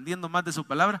Señor, aprendiendo más de su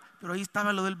palabra. Pero ahí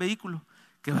estaba lo del vehículo.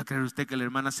 ¿Qué va a creer usted que a la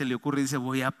hermana se le ocurre y dice: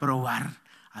 voy a probar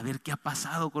a ver qué ha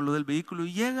pasado con lo del vehículo?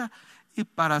 Y llega, y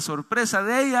para sorpresa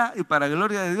de ella y para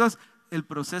gloria de Dios, el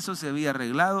proceso se había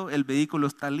arreglado, el vehículo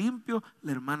está limpio,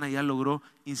 la hermana ya logró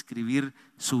inscribir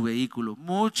su vehículo.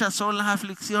 Muchas son las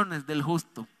aflicciones del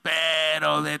justo,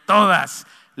 pero de todas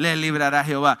le librará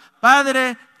Jehová.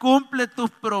 Padre, cumple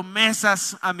tus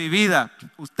promesas a mi vida.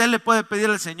 Usted le puede pedir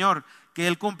al Señor que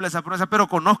Él cumpla esa promesa, pero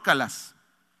conózcalas.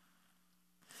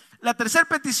 La tercera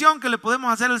petición que le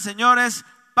podemos hacer al Señor es: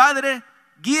 Padre,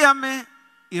 guíame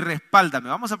y respáldame.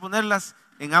 Vamos a ponerlas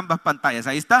en ambas pantallas.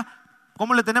 Ahí está.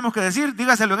 ¿Cómo le tenemos que decir?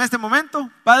 Dígaselo en este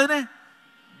momento: Padre,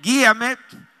 guíame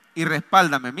y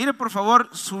respáldame. Mire por favor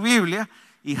su Biblia,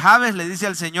 y Jabes le dice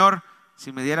al Señor: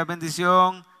 si me dieras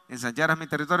bendición, ensancharas mi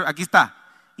territorio. Aquí está: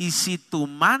 y si tu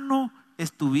mano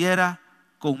estuviera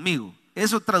conmigo.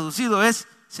 Eso traducido es: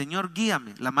 Señor,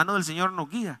 guíame. La mano del Señor nos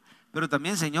guía, pero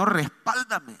también: Señor,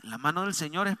 respáldame. La mano del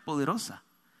Señor es poderosa.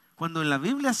 Cuando en la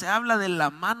Biblia se habla de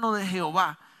la mano de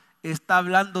Jehová, está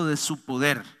hablando de su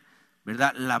poder,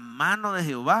 ¿verdad? La mano de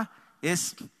Jehová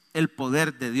es el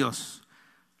poder de Dios.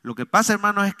 Lo que pasa,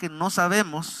 hermanos, es que no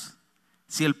sabemos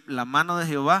si la mano de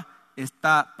Jehová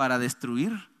está para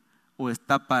destruir o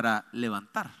está para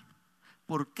levantar.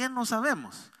 ¿Por qué no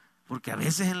sabemos? Porque a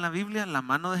veces en la Biblia la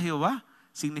mano de Jehová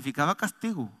significaba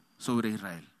castigo sobre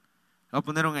Israel. Voy a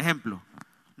poner un ejemplo.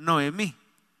 Noemí,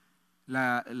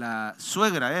 la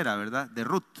suegra era, ¿verdad?, de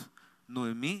Ruth.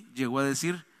 Noemí llegó a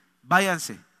decir: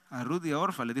 váyanse. A Ruth y a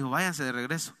Orfa les dijo: váyanse de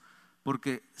regreso,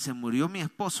 porque se murió mi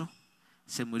esposo,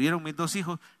 se murieron mis dos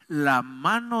hijos, la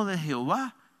mano de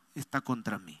Jehová está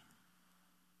contra mí.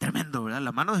 Tremendo, ¿verdad?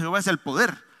 La mano de Jehová es el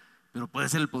poder, pero puede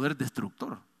ser el poder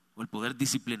destructor o el poder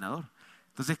disciplinador.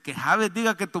 Entonces, que Jabes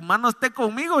diga: que tu mano esté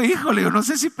conmigo, híjole, yo no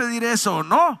sé si pedir eso o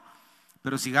no.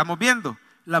 Pero sigamos viendo.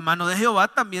 la mano de Jehová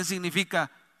también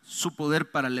significa su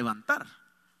poder para levantar.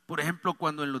 Por ejemplo,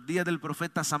 cuando en los días del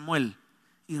profeta Samuel,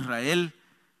 Israel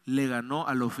le ganó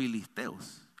a los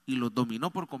filisteos y los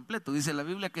dominó por completo. Dice la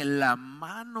Biblia que la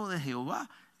mano de Jehová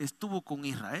estuvo con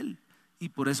Israel y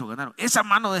por eso ganaron. Esa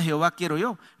mano de Jehová quiero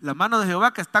yo, la mano de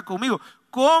Jehová que está conmigo.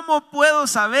 ¿Cómo puedo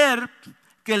saber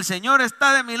que el Señor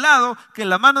está de mi lado, que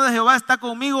la mano de Jehová está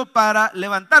conmigo para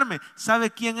levantarme?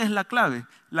 ¿Sabe quién es la clave?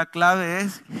 La clave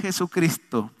es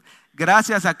Jesucristo.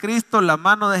 Gracias a Cristo, la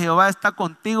mano de Jehová está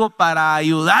contigo para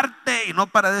ayudarte y no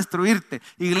para destruirte.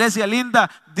 Iglesia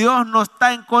linda, Dios no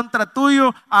está en contra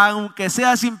tuyo, aunque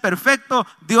seas imperfecto,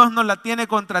 Dios no la tiene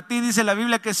contra ti. Dice la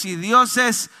Biblia que si Dios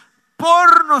es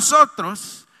por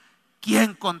nosotros,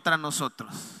 ¿quién contra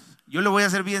nosotros? Yo le voy a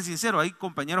ser bien sincero, hay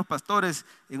compañeros pastores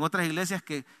en otras iglesias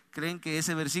que creen que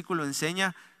ese versículo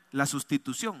enseña la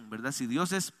sustitución, ¿verdad? Si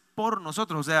Dios es por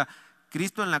nosotros, o sea,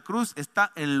 Cristo en la cruz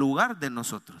está en lugar de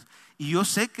nosotros. Y yo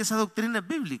sé que esa doctrina es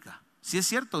bíblica. Sí es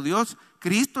cierto,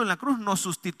 Cristo en la cruz nos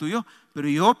sustituyó. Pero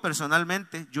yo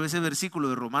personalmente, ese versículo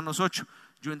de Romanos 8,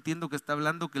 yo entiendo que está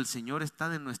hablando que el Señor está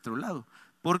de nuestro lado.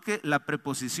 Porque la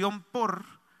preposición por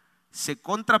se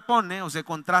contrapone o se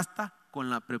contrasta con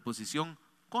la preposición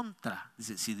contra.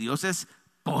 Dice, si Dios es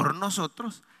por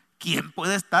nosotros, ¿quién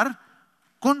puede estar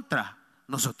contra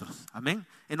nosotros? Amén.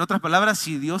 En otras palabras,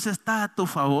 si Dios está a tu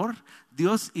favor,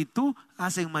 Dios y tú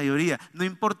hacen mayoría. No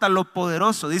importa lo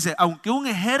poderoso. Dice, aunque un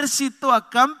ejército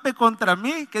acampe contra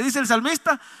mí, ¿qué dice el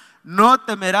salmista? No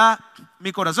temerá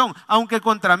mi corazón. Aunque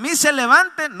contra mí se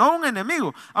levante, no un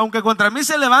enemigo, aunque contra mí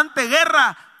se levante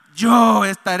guerra, yo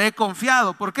estaré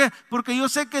confiado. ¿Por qué? Porque yo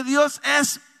sé que Dios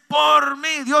es por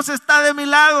mí, Dios está de mi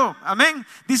lado. Amén.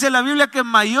 Dice la Biblia que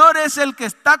mayor es el que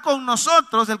está con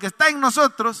nosotros, el que está en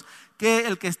nosotros, que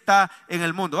el que está en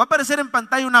el mundo. Va a aparecer en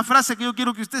pantalla una frase que yo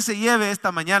quiero que usted se lleve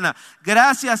esta mañana.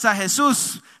 Gracias a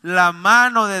Jesús, la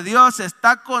mano de Dios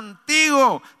está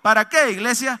contigo. ¿Para qué,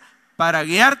 iglesia? Para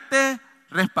guiarte,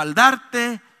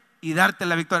 respaldarte y darte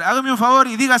la victoria. Hágame un favor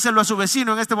y dígaselo a su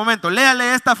vecino en este momento.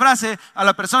 Léale esta frase a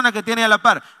la persona que tiene a la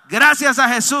par. Gracias a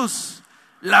Jesús,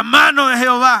 la mano de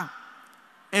Jehová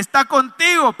está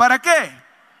contigo. ¿Para qué?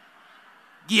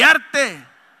 Guiarte,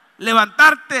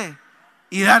 levantarte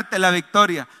y darte la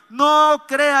victoria. No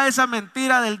crea esa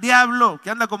mentira del diablo que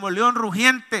anda como león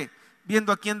rugiente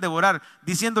viendo a quién devorar,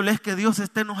 diciéndoles que Dios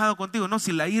está enojado contigo. No,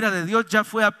 si la ira de Dios ya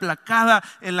fue aplacada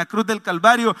en la cruz del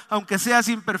Calvario, aunque seas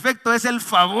imperfecto, es el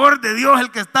favor de Dios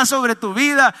el que está sobre tu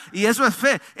vida. Y eso es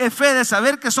fe de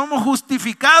saber que somos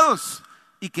justificados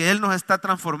y que Él nos está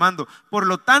transformando. Por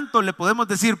lo tanto, le podemos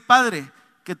decir, Padre,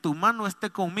 que tu mano esté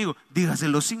conmigo.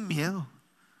 Dígaselo sin miedo,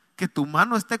 que tu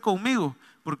mano esté conmigo,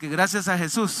 porque gracias a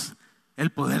Jesús,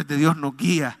 el poder de Dios nos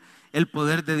guía, el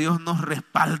poder de Dios nos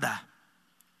respalda.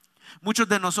 Muchos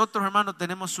de nosotros, hermanos,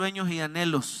 tenemos sueños y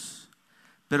anhelos,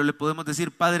 pero le podemos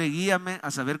decir, Padre, guíame a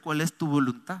saber cuál es tu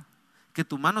voluntad. Que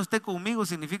tu mano esté conmigo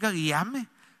significa guíame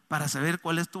para saber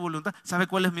cuál es tu voluntad. ¿Sabe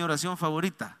cuál es mi oración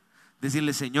favorita?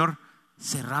 Decirle, Señor,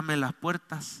 cerrame las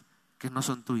puertas que no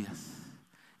son tuyas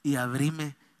y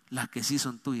abrime las que sí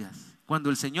son tuyas.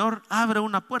 Cuando el Señor abre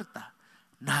una puerta,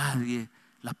 nadie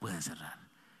la puede cerrar.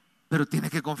 Pero tiene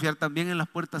que confiar también en las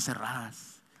puertas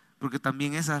cerradas, porque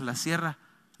también esas las cierra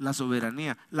la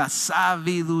soberanía, la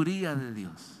sabiduría de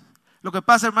Dios. Lo que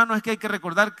pasa, hermano, es que hay que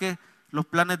recordar que los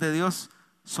planes de Dios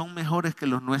son mejores que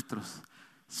los nuestros.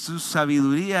 Su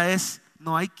sabiduría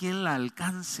no hay quien la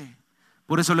alcance.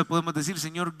 Por eso le podemos decir,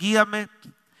 Señor, guíame,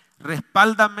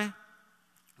 respáldame.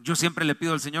 Yo siempre le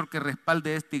pido al Señor que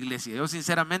respalde esta iglesia. Yo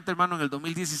sinceramente, hermano, en el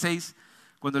 2016,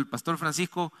 cuando el pastor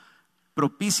Francisco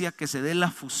propicia que se dé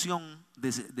la fusión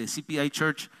de CPI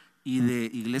Church y de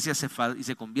Iglesia Cephal y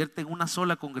se convierte en una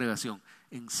sola congregación,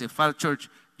 en Cephal Church,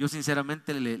 yo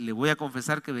sinceramente le voy a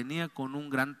confesar que venía con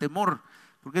un gran temor,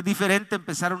 porque es diferente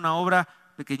empezar una obra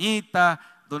pequeñita,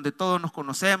 donde todos nos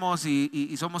conocemos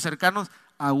y somos cercanos,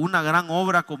 a una gran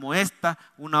obra como esta,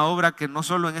 una obra que no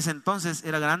solo en ese entonces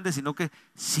era grande, sino que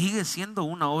sigue siendo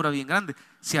una obra bien grande.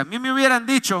 Si a mí me hubieran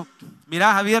dicho,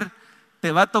 mira, Javier,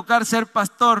 te va a tocar ser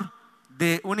pastor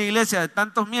de una iglesia de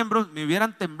tantos miembros, me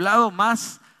hubieran temblado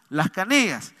más las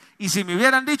canillas. Y si me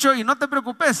hubieran dicho, y no te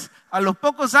preocupes, a los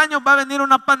pocos años va a venir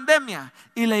una pandemia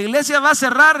y la iglesia va a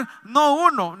cerrar no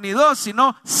 1 ni 2,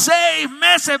 sino 6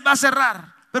 meses va a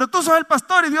cerrar, pero tú sos el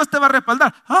pastor y Dios te va a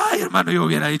respaldar. Ay, hermano, yo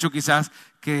hubiera dicho quizás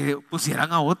que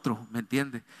pusieran a otro, ¿me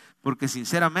entiende? Porque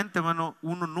sinceramente, hermano,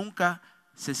 uno nunca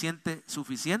se siente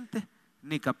suficiente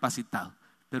ni capacitado.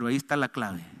 Pero ahí está la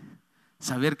clave,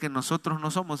 saber que nosotros no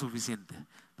somos suficientes,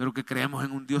 pero que creemos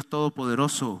en un Dios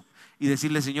todopoderoso, y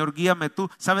decirle, Señor, guíame tú.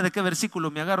 ¿Sabe de qué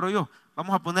versículo me agarro yo?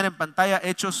 Vamos a poner en pantalla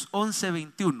Hechos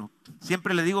 11:21.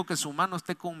 Siempre le digo que su mano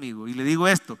esté conmigo y le digo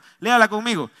esto, léala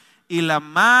conmigo. Y la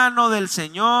mano del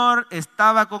Señor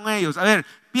estaba con ellos. A ver,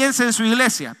 piensa en su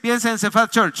iglesia, piensa en Cephal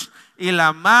Church. Y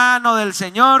la mano del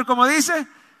Señor, ¿cómo dice?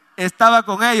 Estaba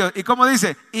con ellos. ¿Y cómo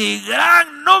dice? Y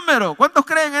gran número. ¿Cuántos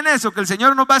creen en eso? Que el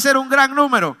Señor nos va a hacer un gran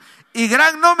número. Y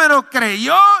gran número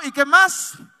creyó. ¿Y qué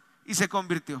más? Y se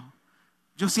convirtió.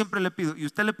 Yo siempre le pido, y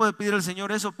usted le puede pedir al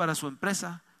Señor eso para su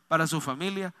empresa, para su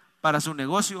familia, para su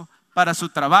negocio, para su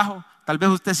trabajo. Tal vez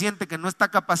usted siente que no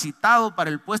está capacitado para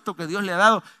el puesto que Dios le ha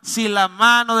dado. Si la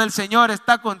mano del Señor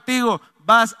está contigo,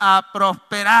 vas a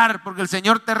prosperar porque el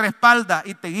Señor te respalda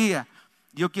y te guía.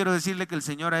 Yo quiero decirle que el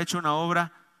Señor ha hecho una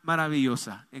obra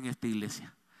maravillosa en esta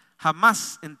iglesia.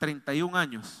 Jamás en 31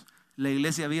 años la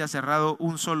iglesia había cerrado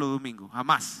un solo domingo,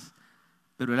 jamás.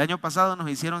 Pero el año pasado nos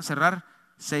hicieron cerrar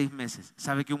 6 meses.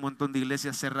 ¿Sabe que un montón de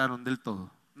iglesias cerraron del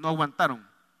todo? No aguantaron.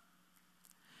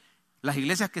 Las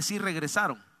iglesias que sí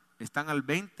regresaron están al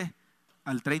 20,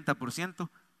 al 30%.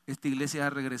 Esta iglesia ha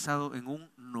regresado en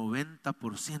un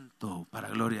 90%, para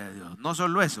gloria de Dios. No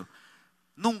solo eso,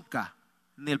 nunca,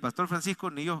 ni el pastor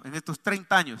Francisco ni yo, en estos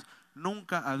 30 años,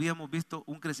 nunca habíamos visto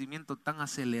un crecimiento tan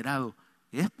acelerado,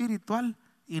 espiritual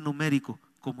y numérico,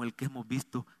 como el que hemos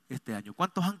visto este año.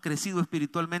 ¿Cuántos han crecido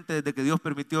espiritualmente desde que Dios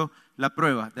permitió la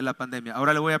prueba de la pandemia?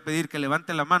 Ahora le voy a pedir que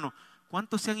levante la mano.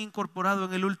 ¿Cuántos se han incorporado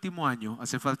en el último año a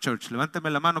Cephal Church? Levánteme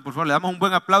la mano, por favor. Le damos un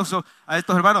buen aplauso a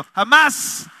estos hermanos.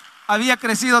 Jamás había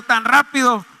crecido tan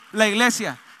rápido la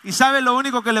iglesia. Y ¿sabe lo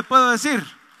único que le puedo decir?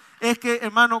 Es que,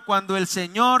 hermano, cuando el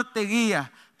Señor te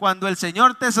guía, cuando el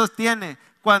Señor te sostiene,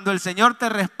 cuando el Señor te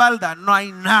respalda, no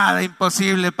hay nada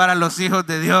imposible para los hijos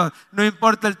de Dios. No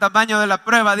importa el tamaño de la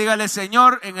prueba, dígale,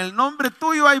 Señor, en el nombre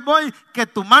tuyo ahí voy, que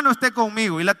tu mano esté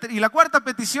conmigo. Y la cuarta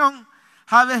petición,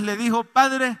 Jabes le dijo,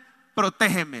 Padre,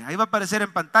 protégeme. Ahí va a aparecer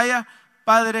en pantalla,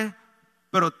 Padre,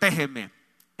 protégeme.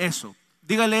 Eso.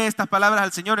 Dígale estas palabras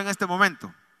al Señor en este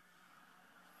momento.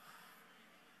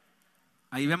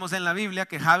 Ahí vemos en la Biblia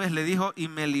que Jabes le dijo, y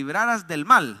me libraras del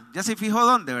mal. Ya se fijó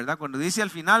dónde, ¿verdad? Cuando dice al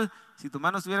final, si tu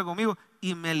mano estuviera conmigo,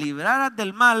 y me libraras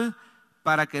del mal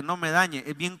para que no me dañe.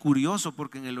 Es bien curioso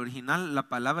porque en el original la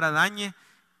palabra dañe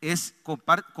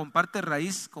comparte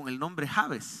raíz con el nombre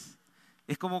Jabes.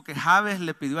 Es como que Jabes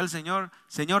le pidió al Señor,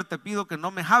 Señor, te pido que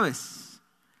no me jabes.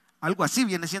 Algo así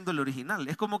viene siendo el original.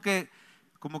 Es como que,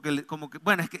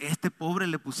 bueno, es que este pobre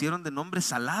le pusieron de nombre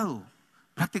Salado.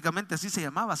 Prácticamente así se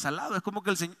llamaba, Salado. Es como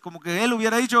que él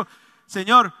hubiera dicho,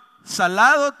 Señor,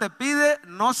 Salado te pide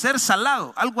no ser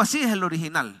salado. Algo así es el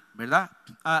original, ¿verdad?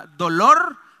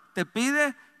 Dolor te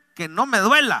pide que no me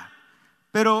duela.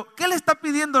 Pero, ¿qué le está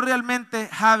pidiendo realmente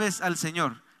Jabes al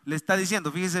Señor? Le está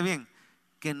diciendo, fíjese bien,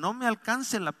 que no me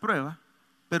alcance la prueba,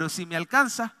 pero si me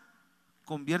alcanza,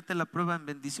 convierte la prueba en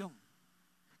bendición.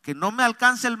 Que no me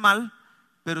alcance el mal,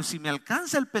 pero si me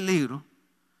alcanza el peligro,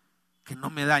 que no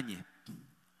me dañe.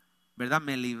 ¿Verdad?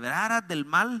 Me librara del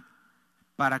mal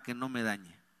para que no me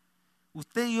dañe.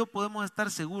 Usted y yo podemos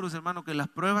estar seguros, hermano, que las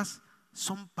pruebas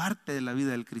son parte de la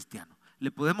vida del cristiano.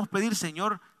 Le podemos pedir,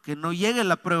 Señor, que no llegue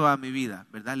la prueba a mi vida,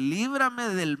 ¿verdad? Líbrame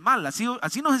del mal. Así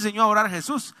nos enseñó a orar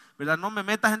Jesús, ¿verdad? No me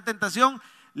metas en tentación,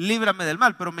 líbrame del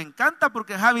mal. Pero me encanta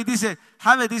porque Jabes dice,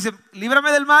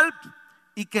 líbrame del mal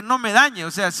y que no me dañe.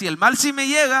 O sea, si el mal sí me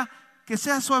llega, que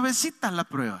sea suavecita la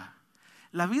prueba.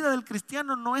 La vida del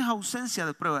cristiano no es ausencia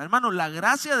de pruebas. Hermano, la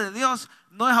gracia de Dios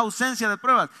no es ausencia de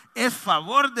pruebas. Es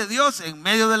favor de Dios en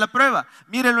medio de la prueba.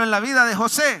 Mírenlo en la vida de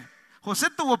José. José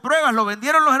tuvo pruebas, lo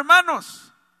vendieron los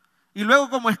hermanos. Y luego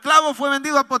como esclavo fue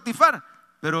vendido a Potifar.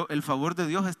 Pero el favor de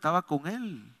Dios estaba con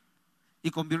él.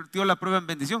 Y convirtió la prueba en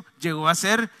bendición. Llegó a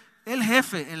ser el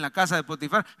jefe en la casa de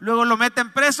Potifar. Luego lo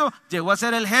meten preso, llegó a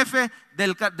ser el jefe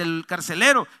del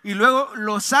carcelero. Y luego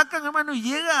lo sacan, hermano, y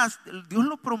Dios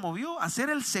lo promovió a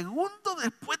ser el segundo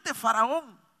después de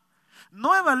Faraón.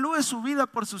 No evalúe su vida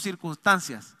por sus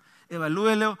circunstancias.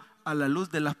 Evalúelo a la luz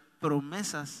de las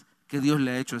promesas que Dios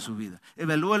le ha hecho en su vida.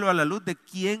 Evalúelo a la luz de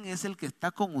quién es el que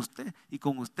está con usted. Y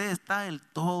con usted está el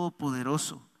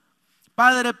Todopoderoso.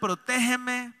 Padre,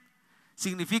 protégeme.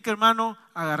 Significa, hermano,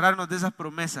 agarrarnos de esas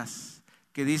promesas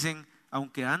que dicen,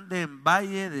 aunque ande en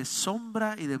valle de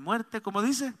sombra y de muerte, como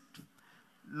dice,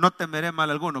 no temeré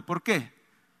mal alguno. ¿Por qué?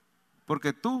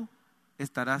 Porque tú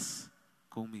estarás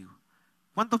conmigo.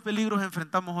 ¿Cuántos peligros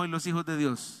enfrentamos hoy los hijos de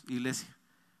Dios, iglesia?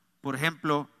 Por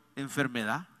ejemplo,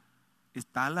 enfermedad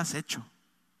está al acecho,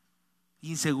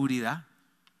 inseguridad,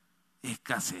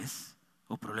 escasez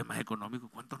o problemas económicos.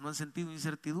 ¿Cuántos no han sentido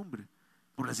incertidumbre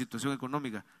por la situación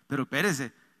económica? Pero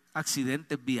espérese,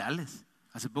 accidentes viales.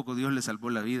 Hace poco Dios le salvó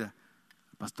la vida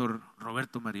al pastor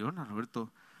Roberto Mariona.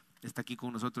 Roberto está aquí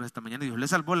con nosotros esta mañana y Dios le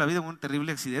salvó la vida en un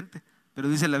terrible accidente. Pero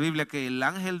dice la Biblia que el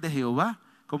ángel de Jehová,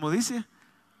 como dice,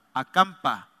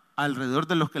 acampa alrededor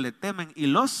de los que le temen y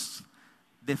los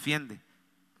defiende.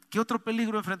 ¿Qué otro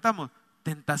peligro enfrentamos?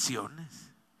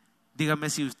 Tentaciones.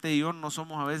 Dígame si usted y yo no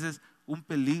somos a veces un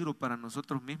peligro para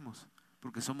nosotros mismos,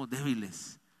 porque somos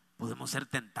débiles, podemos ser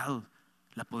tentados,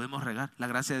 la podemos regar. La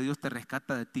gracia de Dios te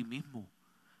rescata de ti mismo.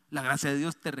 La gracia de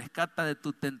Dios te rescata de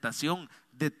tu tentación,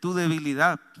 de tu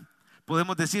debilidad.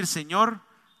 Podemos decir, Señor,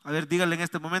 a ver, dígale en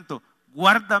este momento,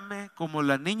 guárdame como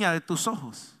la niña de tus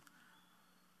ojos.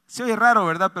 Se oye raro,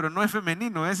 ¿verdad? Pero no es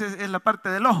femenino, esa es la parte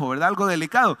del ojo, ¿verdad? Algo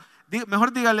delicado.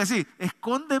 Mejor dígale así,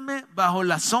 escóndeme bajo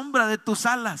la sombra de tus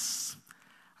alas.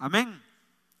 Amén.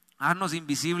 Haznos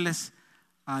invisibles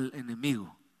al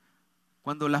enemigo.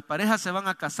 Cuando las parejas se van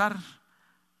a casar,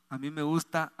 a mí me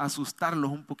gusta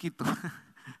asustarlos un poquito.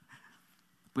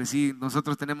 Pues sí,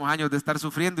 nosotros tenemos años de estar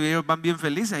sufriendo y ellos van bien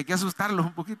felices, hay que asustarlos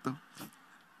un poquito.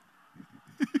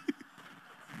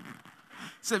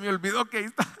 Se me olvidó que ahí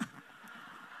está.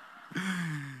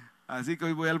 Así que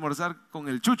hoy voy a almorzar con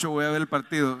el Chucho, voy a ver el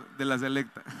partido de la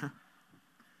selecta.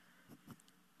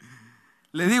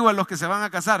 Le digo a los que se van a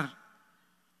casar,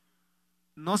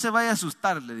 no se vaya a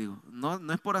asustar, le digo,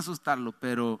 no es por asustarlo,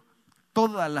 pero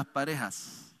todas las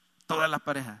parejas,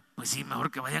 pues sí,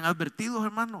 mejor que vayan advertidos,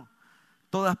 hermano.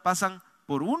 Todas pasan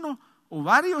por uno o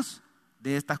varios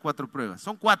de estas 4 pruebas.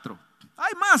 Son 4,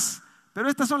 hay más, pero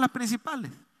estas son las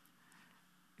principales.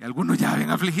 Y algunos ya ven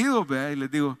afligidos, ¿verdad? Y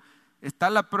les digo, está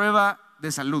la prueba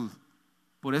de salud.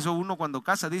 Por eso uno cuando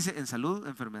casa dice en salud,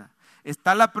 enfermedad.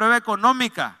 Está la prueba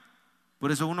económica.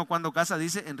 Por eso uno cuando casa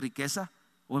dice en riqueza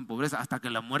o en pobreza, hasta que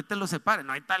la muerte los separe.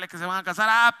 No hay tales que se van a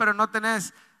casar, pero no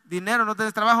tenés dinero, no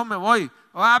tenés trabajo, me voy.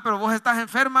 Pero vos estás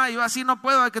enferma y yo así no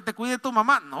puedo, hay que te cuide tu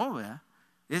mamá. No, ¿verdad?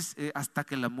 Es hasta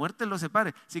que la muerte los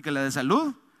separe. Así que la de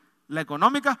salud, la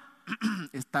económica,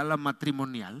 está la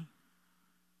matrimonial,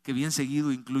 que bien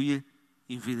seguido incluye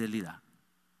infidelidad.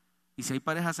 Y si hay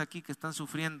parejas aquí que están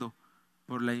sufriendo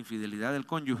por la infidelidad del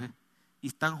cónyuge y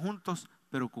están juntos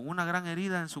pero con una gran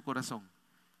herida en su corazón,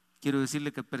 quiero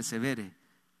decirle que persevere,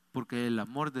 porque el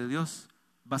amor de Dios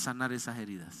va a sanar esas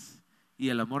heridas y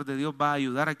el amor de Dios va a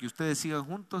ayudar a que ustedes sigan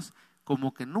juntos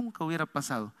como que nunca hubiera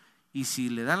pasado. Y si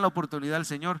le dan la oportunidad al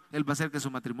Señor, Él va a hacer que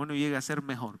su matrimonio llegue a ser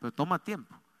mejor, pero toma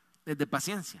tiempo, es de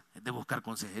paciencia, es de buscar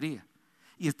consejería.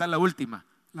 Y está la última,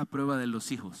 la prueba de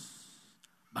los hijos.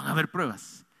 Van a haber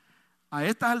pruebas. A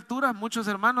estas alturas muchos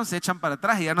hermanos se echan para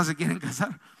atrás y ya no se quieren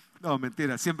casar. No,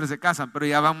 mentira, siempre se casan, pero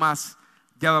ya van más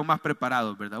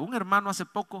preparados, ¿verdad? Un hermano hace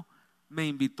poco me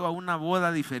invitó a una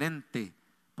boda diferente,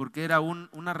 porque era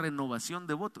una renovación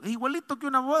de votos. Es igualito que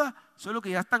una boda, solo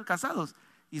que ya están casados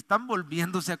y están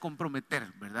volviéndose a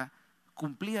comprometer, ¿verdad?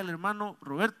 Cumplía el hermano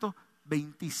Roberto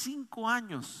 25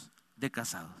 años de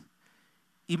casados.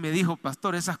 Y me dijo,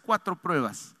 pastor, esas 4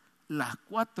 pruebas, las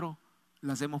 4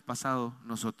 las hemos pasado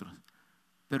nosotros.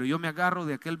 Pero yo me agarro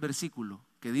de aquel versículo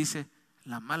que dice,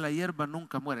 la mala hierba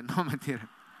nunca muere. No, mentira.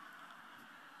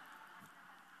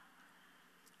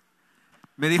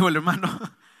 Me dijo el hermano,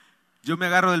 yo me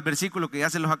agarro del versículo que ya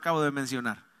se los acabo de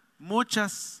mencionar.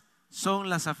 Muchas son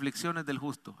las aflicciones del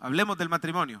justo. Hablemos del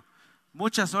matrimonio.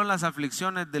 Muchas son las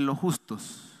aflicciones de los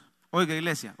justos. Oiga,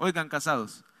 iglesia, oigan,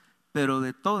 casados, pero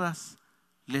de todas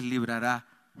les librará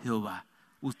Jehová.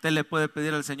 Usted le puede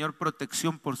pedir al Señor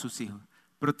protección por sus hijos,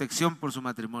 protección por su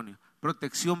matrimonio,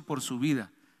 protección por su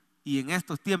vida. Y en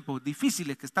estos tiempos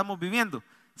difíciles que estamos viviendo,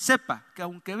 sepa que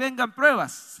aunque vengan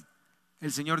pruebas,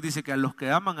 el Señor dice que a los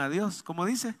que aman a Dios, ¿cómo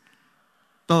dice?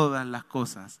 Todas las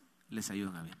cosas les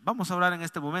ayudan a bien. Vamos a orar en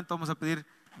este momento, vamos a pedir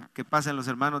que pasen los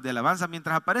hermanos de alabanza.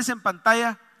 Mientras aparece en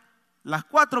pantalla las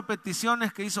 4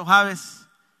 peticiones que hizo Jabes,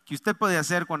 que usted puede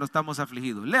hacer cuando estamos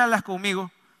afligidos. Léalas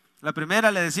conmigo. La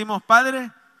primera le decimos,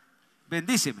 Padre,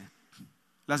 bendíceme.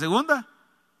 La segunda,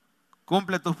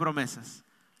 cumple tus promesas.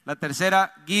 La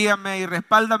tercera, guíame y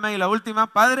respáldame. Y la última,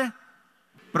 Padre,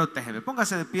 protégeme.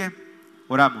 Póngase de pie,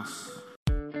 oramos.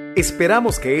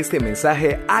 Esperamos que este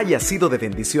mensaje haya sido de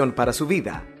bendición para su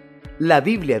vida. La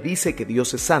Biblia dice que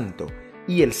Dios es santo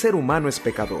y el ser humano es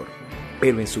pecador,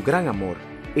 pero en su gran amor,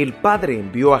 el Padre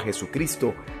envió a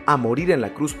Jesucristo a morir en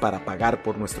la cruz para pagar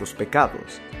por nuestros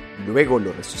pecados. Luego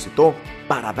lo resucitó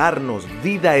para darnos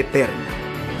vida eterna.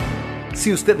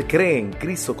 Si usted cree en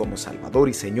Cristo como Salvador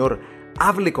y Señor,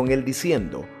 hable con Él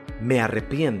diciendo, me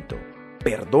arrepiento,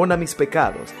 perdona mis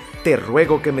pecados, te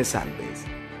ruego que me salves.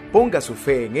 Ponga su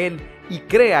fe en Él y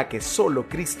crea que solo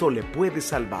Cristo le puede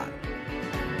salvar.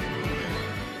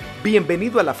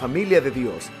 Bienvenido a la familia de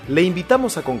Dios. Le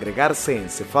invitamos a congregarse en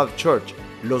Cephal Church,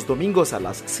 los domingos a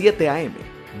las 7 a.m.,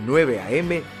 9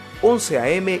 a.m., 11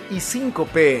 a.m. y 5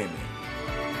 p.m.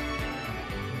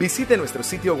 Visite nuestro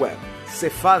sitio web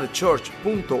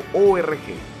cephadchurch.org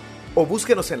o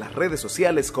búsquenos en las redes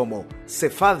sociales como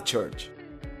Cephad Church.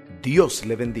 Dios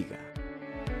le bendiga.